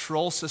would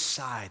control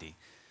society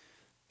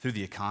through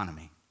the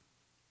economy.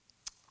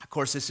 Of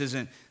course, this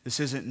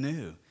isn't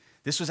new.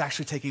 This was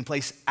actually taking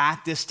place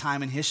at this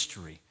time in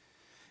history.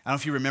 I don't know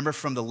if you remember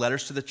from the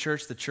letters to the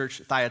church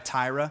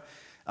Thyatira,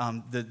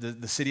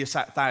 the city of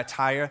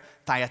Thyatira,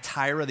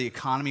 the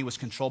economy was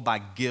controlled by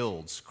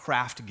guilds,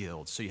 craft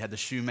guilds. So you had the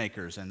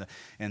shoemakers and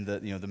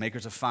the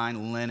makers of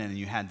fine linen, and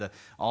you had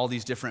all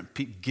these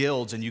different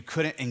guilds, and you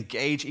couldn't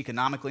engage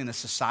economically in the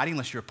society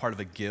unless you're a part of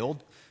a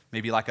guild.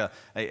 Maybe like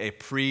a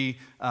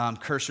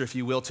precursor, if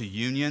you will, to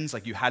unions.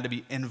 Like you had to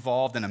be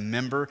involved and a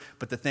member.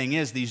 But the thing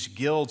is, these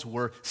guilds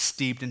were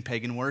steeped in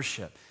pagan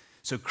worship.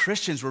 So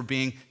Christians were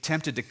being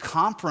tempted to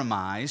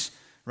compromise,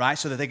 right,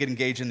 so that they could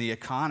engage in the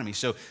economy.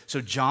 So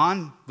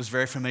John was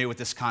very familiar with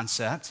this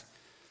concept.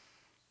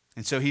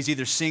 And so he's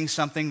either seeing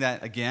something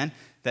that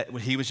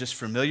he was just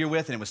familiar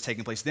with and it was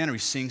taking place then, or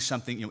he's seeing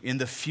something in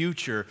the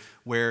future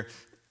where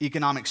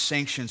economic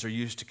sanctions are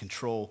used to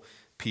control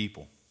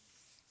people.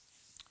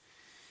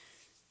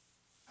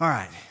 All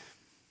right. I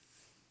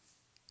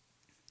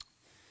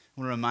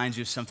want to remind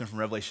you of something from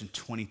Revelation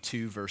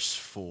 22, verse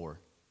 4.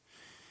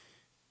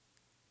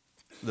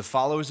 The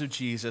followers of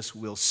Jesus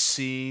will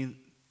see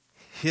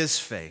his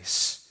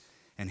face,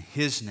 and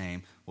his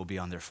name will be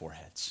on their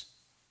foreheads.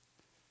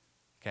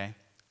 Okay,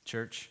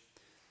 church?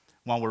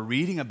 While we're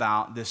reading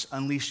about this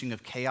unleashing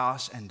of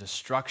chaos and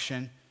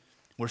destruction,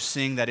 we're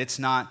seeing that it's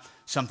not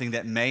something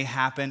that may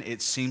happen.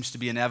 It seems to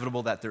be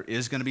inevitable that there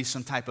is going to be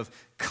some type of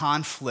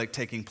conflict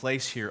taking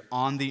place here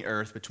on the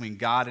earth between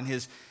God and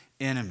his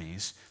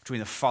enemies, between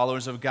the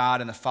followers of God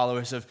and the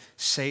followers of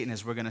Satan,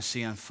 as we're going to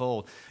see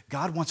unfold.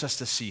 God wants us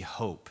to see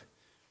hope.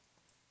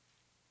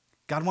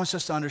 God wants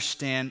us to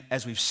understand,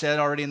 as we've said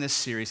already in this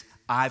series,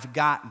 I've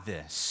got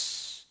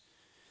this.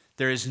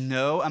 There is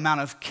no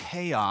amount of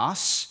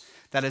chaos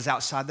that is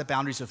outside the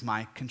boundaries of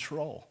my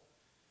control.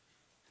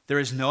 There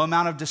is no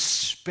amount of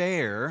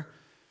despair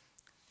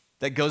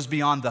that goes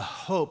beyond the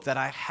hope that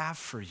I have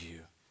for you.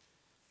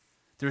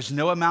 There's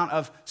no amount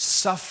of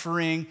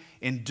suffering,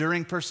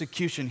 enduring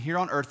persecution here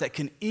on earth that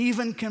can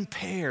even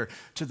compare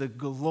to the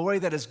glory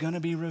that is going to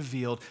be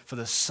revealed for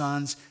the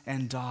sons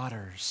and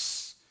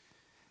daughters.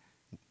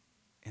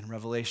 in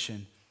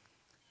Revelation.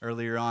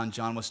 Earlier on,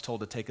 John was told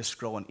to take a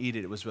scroll and eat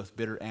it. It was both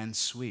bitter and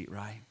sweet,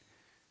 right?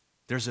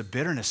 There's a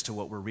bitterness to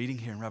what we're reading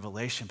here in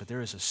Revelation, but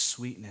there is a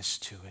sweetness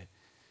to it,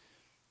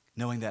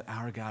 knowing that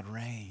our God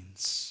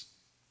reigns.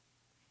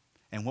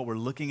 And what we're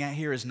looking at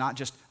here is not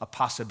just a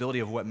possibility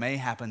of what may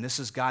happen. This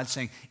is God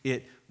saying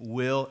it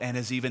will and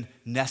is even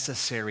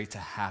necessary to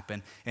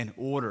happen in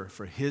order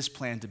for his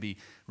plan to be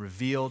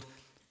revealed,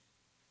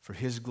 for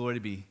his glory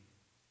to be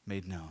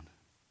made known.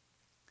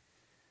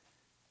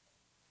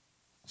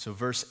 So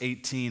verse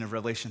 18 of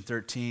Revelation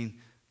 13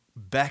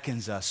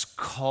 beckons us,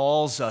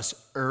 calls us,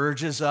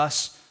 urges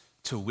us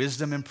to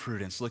wisdom and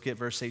prudence. Look at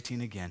verse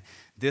 18 again.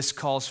 This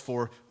calls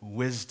for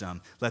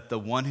wisdom. Let the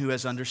one who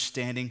has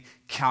understanding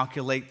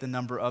calculate the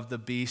number of the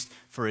beast,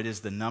 for it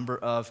is the number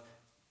of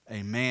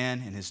a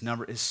man, and his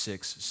number is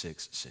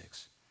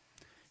 666.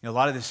 You know, a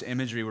lot of this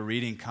imagery we're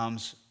reading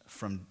comes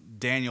from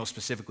Daniel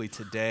specifically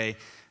today,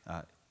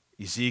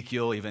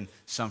 Ezekiel, even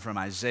some from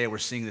Isaiah. We're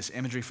seeing this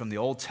imagery from the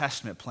Old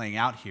Testament playing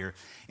out here.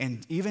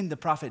 And even the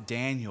prophet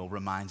Daniel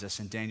reminds us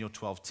in Daniel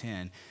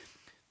 12:10,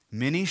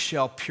 many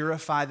shall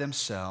purify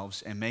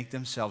themselves and make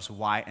themselves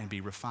white and be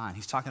refined.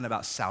 He's talking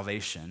about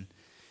salvation.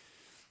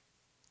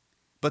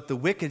 But the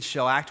wicked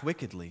shall act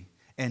wickedly,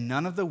 and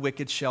none of the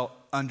wicked shall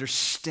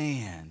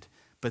understand,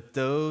 but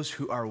those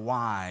who are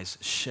wise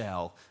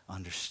shall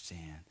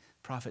understand.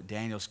 Prophet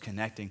Daniel's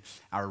connecting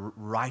our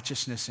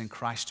righteousness in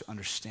Christ to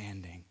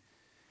understanding.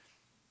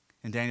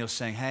 And Daniel's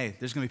saying, hey,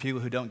 there's going to be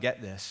people who don't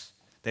get this.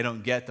 They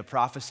don't get the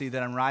prophecy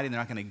that I'm writing. They're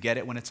not going to get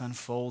it when it's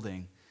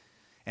unfolding.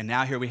 And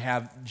now here we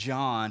have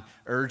John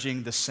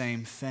urging the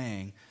same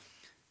thing.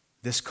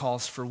 This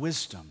calls for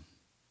wisdom.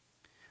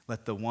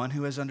 Let the one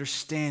who has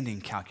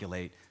understanding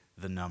calculate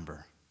the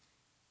number.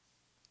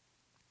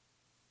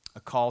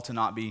 A call to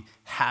not be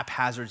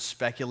haphazard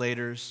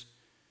speculators,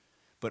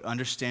 but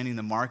understanding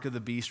the mark of the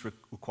beast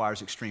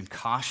requires extreme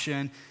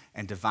caution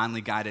and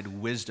divinely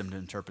guided wisdom to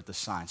interpret the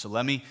sign. So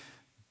let me,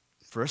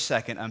 for a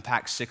second,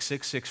 unpack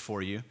 666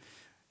 for you.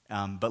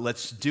 But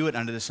let's do it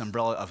under this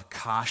umbrella of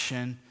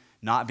caution,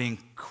 not being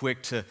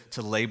quick to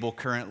label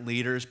current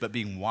leaders, but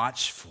being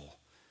watchful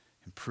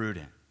and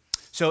prudent.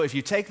 So if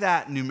you take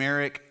that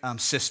numeric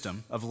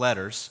system of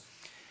letters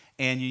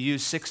and you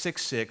use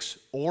 666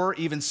 or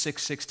even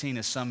 616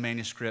 as some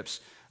manuscripts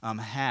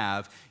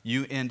have,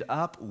 you end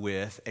up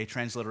with a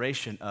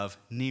transliteration of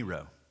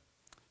Nero.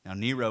 Now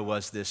Nero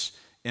was this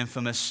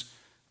infamous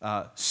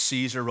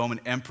Caesar, Roman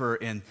emperor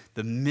in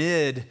the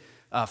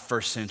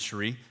mid-first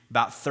century,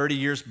 about 30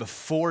 years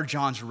before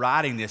John's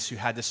writing this, who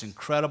had this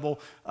incredible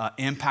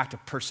impact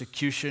of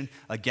persecution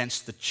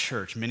against the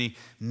church.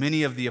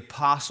 Many of the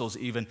apostles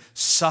even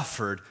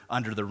suffered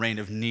under the reign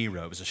of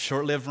Nero. It was a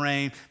short-lived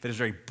reign, but it was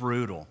very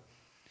brutal.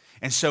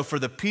 And so for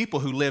the people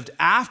who lived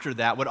after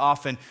that would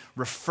often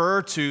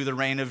refer to the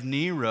reign of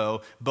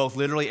Nero both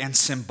literally and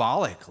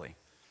symbolically,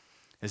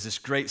 as this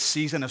great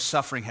season of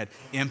suffering had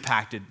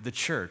impacted the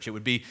church. It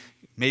would be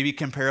maybe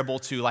comparable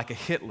to like a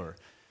Hitler.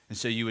 And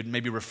so you would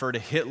maybe refer to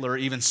Hitler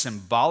even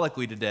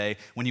symbolically today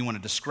when you want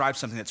to describe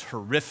something that's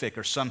horrific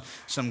or some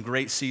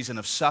great season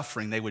of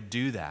suffering, they would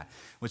do that.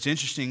 What's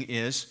interesting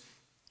is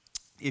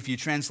if you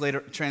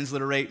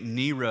transliterate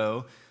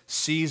Nero,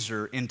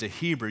 Caesar into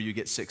Hebrew, you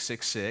get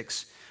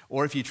 666.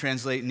 Or if you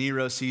translate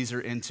Nero,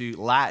 Caesar into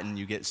Latin,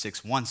 you get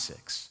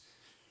 616.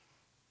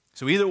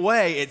 So either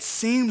way, it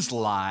seems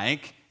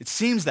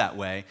that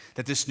way,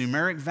 that this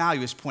numeric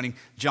value is pointing,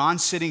 John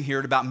sitting here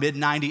at about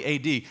mid-90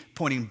 AD,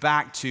 pointing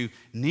back to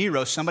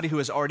Nero, somebody who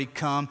has already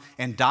come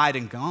and died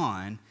and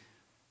gone.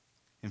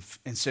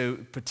 And so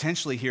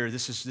potentially here,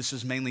 this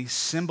is mainly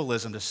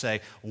symbolism to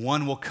say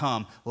one will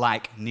come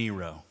like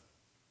Nero.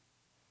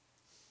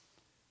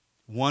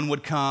 One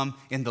would come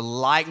in the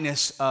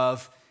likeness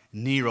of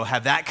Nero,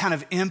 have that kind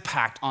of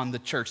impact on the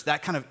church,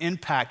 that kind of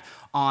impact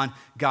on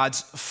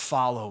God's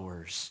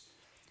followers.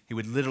 He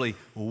would literally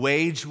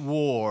wage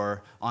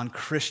war on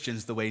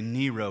Christians the way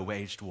Nero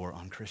waged war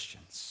on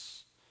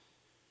Christians.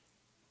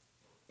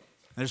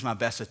 There's my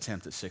best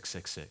attempt at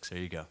 666. There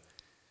you go.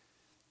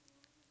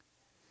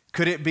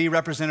 Could it be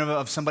representative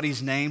of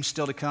somebody's name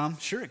still to come?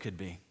 Sure it could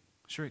be.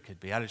 Sure it could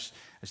be. I just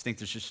think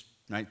there's just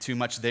too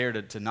much there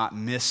to not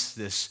miss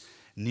this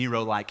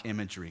Nero-like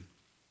imagery.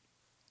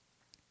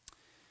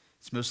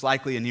 It's most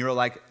likely a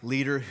Nero-like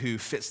leader who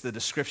fits the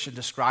description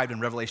described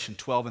in Revelation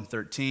 12 and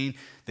 13,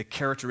 the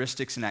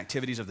characteristics and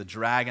activities of the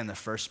dragon, the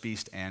first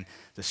beast, and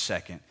the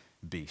second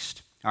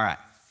beast. All right.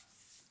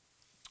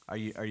 Are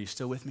you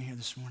still with me here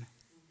this morning?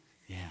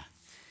 Yeah.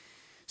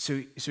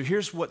 So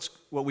here's what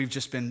we've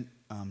just been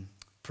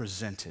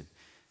presented.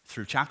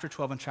 Through chapter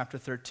 12 and chapter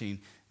 13,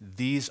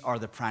 these are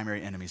the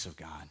primary enemies of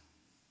God.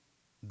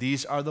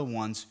 These are the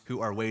ones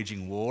who are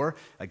waging war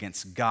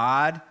against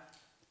God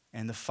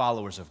and the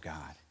followers of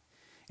God.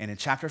 And in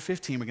chapter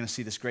 15, we're going to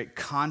see this great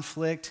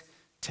conflict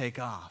take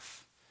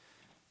off.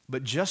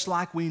 But just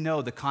like we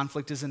know the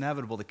conflict is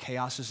inevitable, the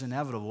chaos is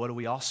inevitable, what do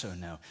we also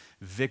know?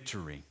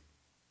 Victory.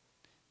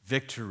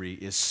 Victory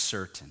is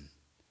certain.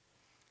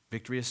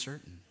 Victory is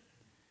certain.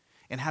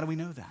 And how do we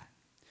know that?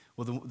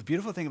 Well, the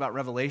beautiful thing about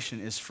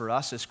Revelation is for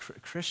us as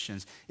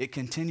Christians, it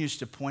continues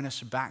to point us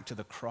back to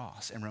the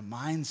cross and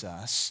reminds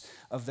us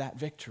of that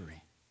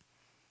victory.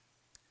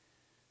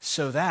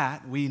 So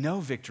that we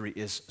know victory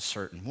is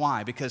certain.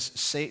 Why? Because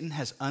Satan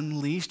has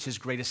unleashed his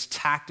greatest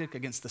tactic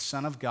against the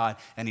Son of God,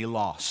 and he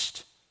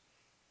lost.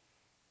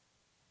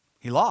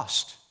 He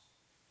lost.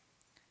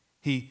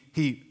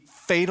 He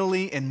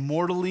fatally and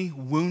mortally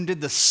wounded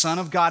the Son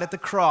of God at the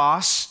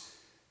cross,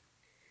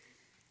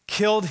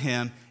 killed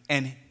him,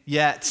 and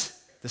yet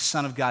the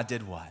Son of God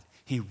did what?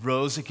 He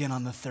rose again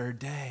on the third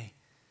day,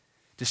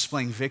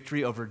 displaying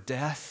victory over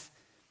death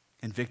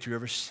and victory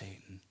over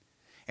Satan.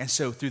 And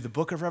so through the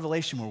book of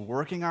Revelation, we're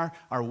working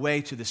our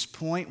way to this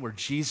point where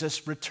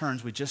Jesus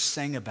returns. We just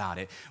sang about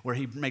it, where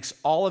he makes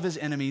all of his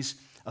enemies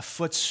a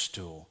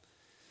footstool.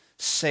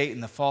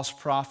 Satan, the false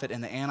prophet,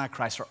 and the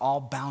Antichrist are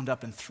all bound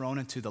up and thrown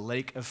into the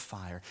lake of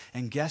fire.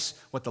 And guess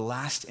what the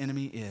last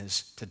enemy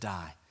is to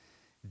die?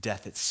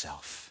 Death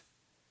itself.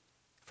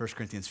 1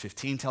 Corinthians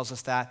 15 tells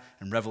us that,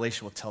 and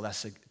Revelation will tell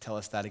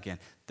us that again,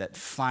 that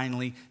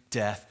finally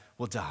death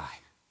will die.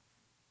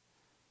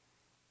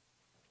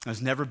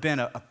 There's never been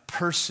a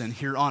person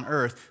here on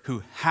earth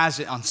who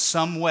hasn't, on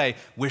some way,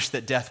 wished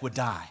that death would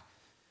die,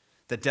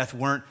 that death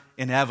weren't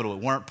inevitable,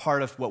 it weren't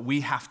part of what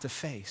we have to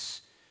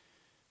face.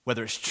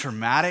 Whether it's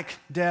traumatic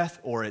death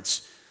or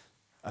it's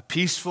a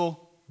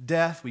peaceful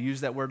death, we use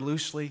that word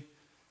loosely,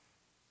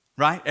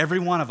 right? Every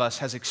one of us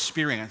has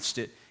experienced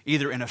it,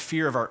 either in a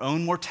fear of our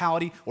own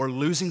mortality or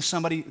losing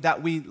somebody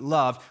that we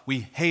loved,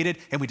 we hated,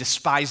 and we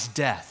despised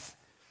death.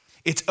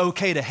 It's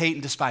okay to hate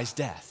and despise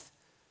death.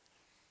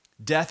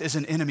 Death is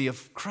an enemy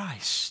of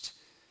Christ.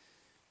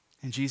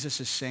 And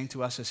Jesus is saying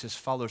to us as his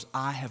followers,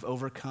 I have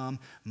overcome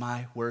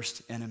my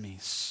worst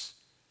enemies.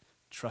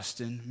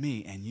 Trust in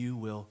me and you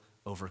will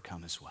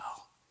overcome as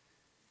well.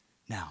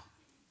 Now,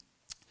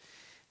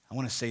 I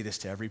want to say this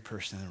to every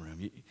person in the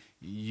room.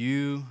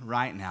 You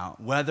right now,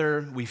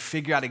 whether we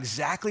figure out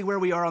exactly where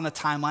we are on the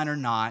timeline or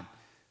not,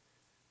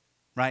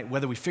 right?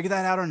 Whether we figure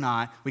that out or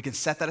not, we can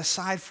set that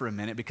aside for a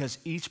minute because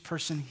each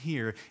person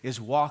here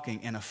is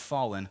walking in a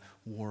fallen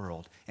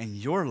world. And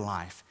your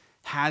life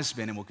has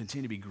been and will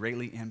continue to be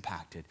greatly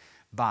impacted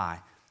by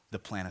the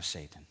plan of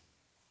Satan.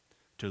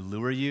 To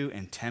lure you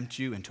and tempt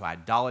you into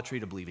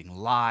idolatry, to believing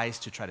lies,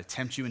 to try to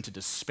tempt you into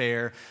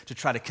despair, to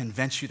try to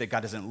convince you that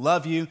God doesn't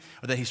love you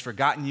or that he's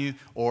forgotten you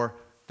or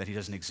that he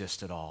doesn't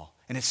exist at all.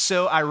 And it's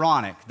so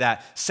ironic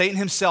that Satan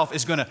himself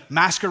is going to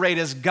masquerade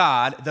as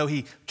God, though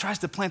he tries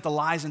to plant the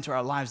lies into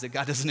our lives that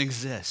God doesn't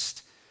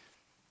exist.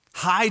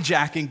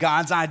 Hijacking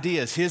God's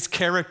ideas, his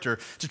character,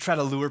 to try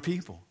to lure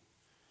people.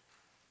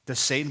 Does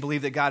Satan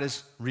believe that God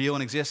is real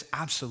and exists?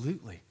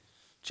 Absolutely.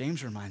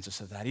 James reminds us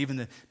of that. Even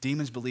the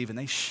demons believe and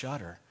they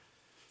shudder.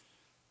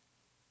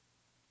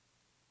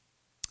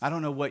 I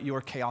don't know what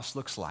your chaos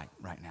looks like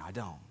right now. I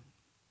don't.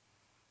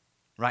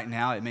 Right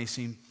now it may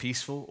seem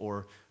peaceful,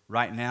 or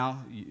right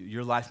now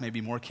your life may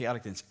be more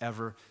chaotic than it's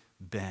ever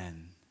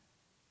been.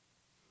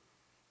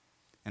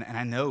 And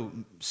I know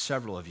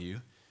several of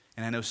you,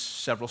 and I know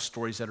several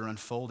stories that are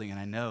unfolding,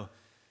 and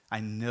I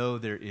know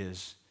there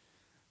is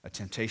a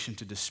temptation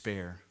to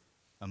despair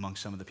among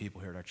some of the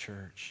people here at our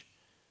church.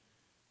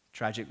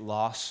 Tragic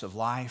loss of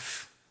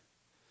life,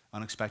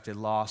 unexpected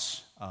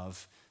loss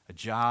of a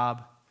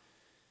job,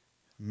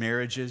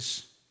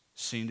 marriages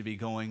seem to be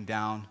going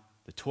down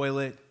the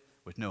toilet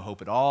with no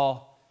hope at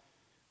all.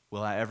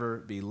 Will I ever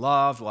be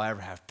loved? Will I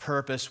ever have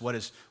purpose? What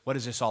is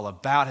this all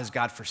about? Has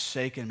God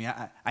forsaken me?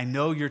 I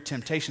know your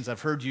temptations.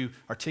 I've heard you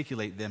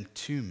articulate them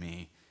to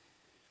me.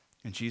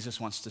 And Jesus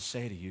wants to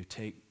say to you,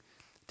 take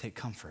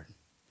comfort.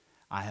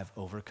 I have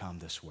overcome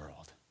this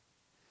world.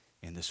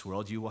 In this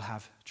world you will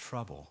have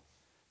trouble.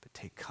 But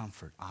take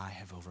comfort, I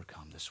have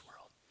overcome this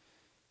world.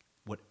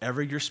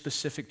 Whatever your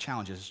specific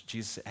challenge is,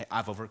 Jesus said, hey,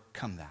 I've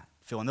overcome that.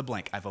 Fill in the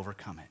blank, I've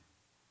overcome it.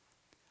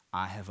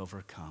 I have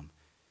overcome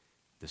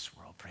this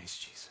world. Praise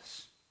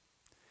Jesus.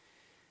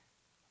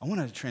 I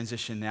want to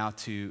transition now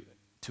to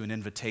an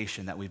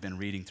invitation that we've been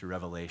reading through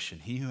Revelation.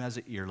 He who has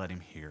an ear, let him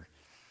hear.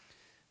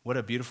 What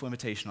a beautiful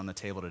invitation on the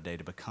table today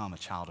to become a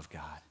child of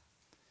God.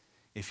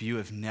 If you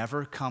have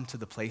never come to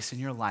the place in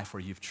your life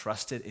where you've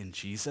trusted in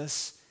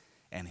Jesus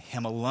and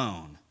him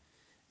alone,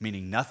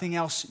 meaning nothing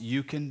else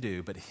you can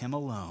do but him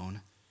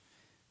alone,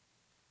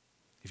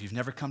 if you've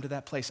never come to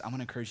that place, I'm going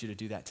to encourage you to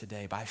do that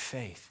today by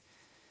faith.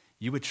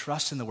 You would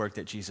trust in the work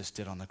that Jesus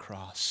did on the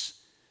cross.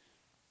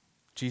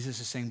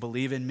 Jesus is saying,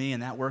 believe in me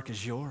and that work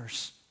is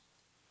yours.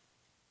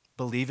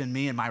 Believe in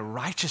me and my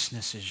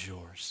righteousness is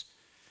yours.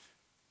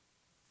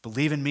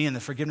 Believe in me and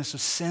the forgiveness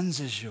of sins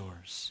is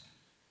yours.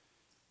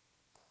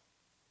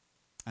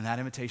 And that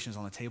invitation is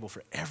on the table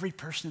for every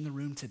person in the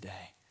room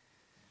today.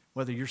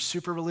 Whether you're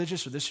super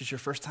religious or this is your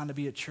first time to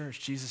be at church,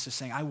 Jesus is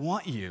saying, I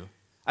want you.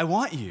 I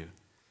want you.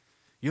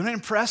 You don't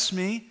impress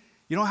me.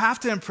 You don't have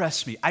to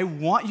impress me. I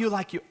want you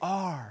like you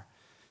are.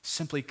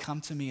 Simply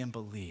come to me and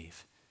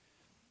believe.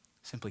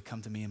 Simply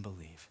come to me and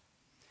believe.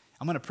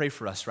 I'm going to pray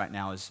for us right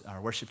now as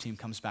our worship team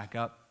comes back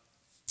up.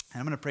 And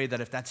I'm going to pray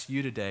that if that's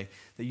you today,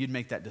 that you'd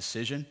make that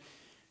decision.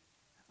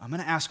 I'm going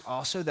to ask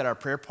also that our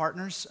prayer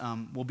partners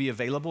will be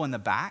available in the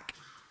back.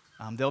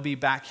 They'll be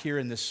back here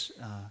in this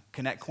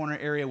Connect Corner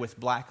area with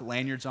black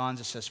lanyards on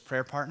that says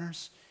prayer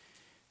partners.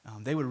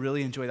 They would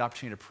really enjoy the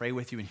opportunity to pray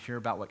with you and hear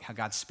about how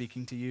God's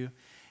speaking to you.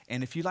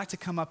 And if you'd like to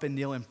come up and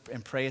kneel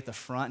and pray at the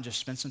front and just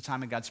spend some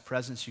time in God's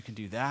presence, you can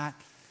do that.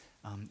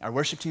 Our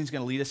worship team is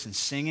going to lead us in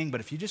singing, but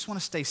if you just want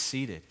to stay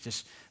seated,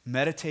 just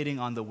meditating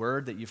on the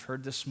word that you've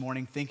heard this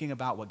morning, thinking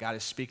about what God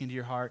is speaking to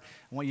your heart,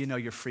 I want you to know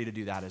you're free to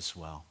do that as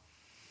well.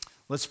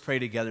 Let's pray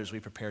together as we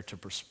prepare to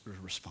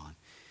respond.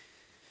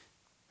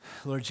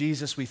 Lord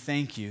Jesus, we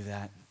thank you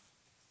that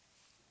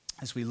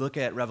as we look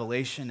at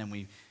Revelation and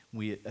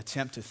we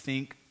attempt to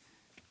think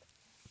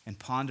and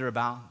ponder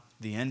about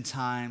the end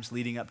times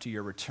leading up to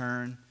your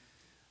return,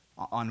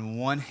 on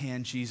one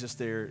hand, Jesus,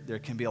 there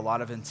can be a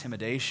lot of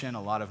intimidation,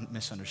 a lot of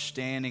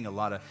misunderstanding, a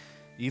lot of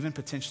even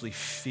potentially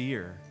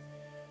fear.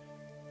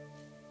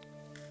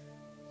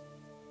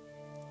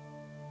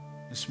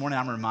 This morning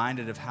I'm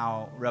reminded of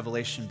how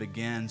Revelation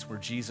begins, where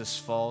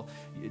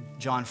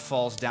John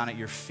falls down at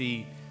your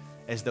feet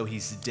as though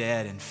he's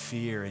dead in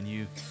fear, and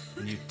you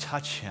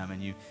touch him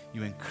and you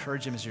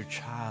encourage him as your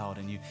child,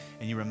 and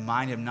you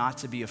remind him not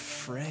to be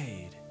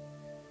afraid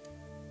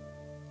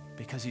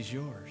because he's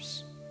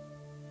yours.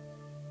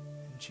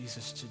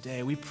 Jesus,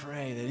 today we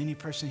pray that any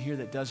person here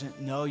that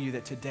doesn't know you,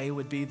 that today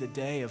would be the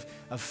day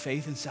of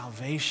faith and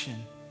salvation.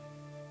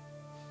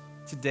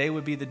 Today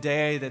would be the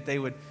day that they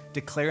would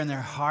declare in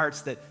their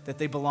hearts that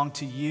they belong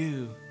to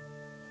you.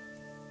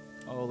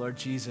 Oh, Lord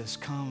Jesus,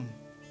 come.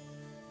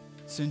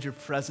 Send your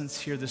presence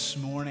here this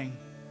morning.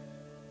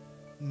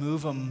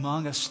 Move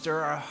among us,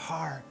 stir our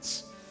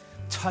hearts.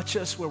 Touch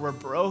us where we're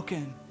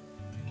broken.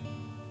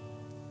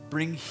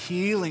 Bring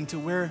healing to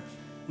where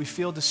we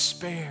feel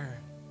despair.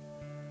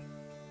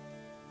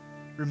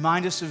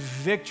 Remind us of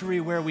victory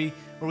where we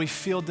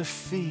feel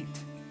defeat.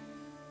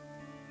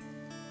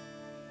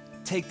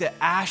 Take the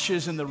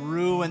ashes and the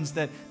ruins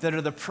that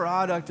are the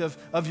product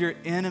of your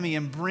enemy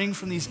and bring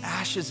from these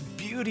ashes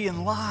beauty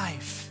and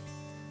life.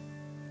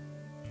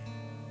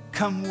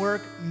 Come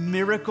work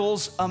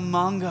miracles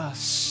among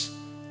us,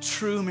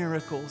 true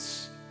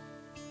miracles.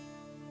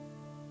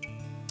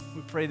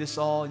 We pray this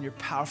all in your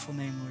powerful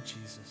name, Lord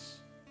Jesus.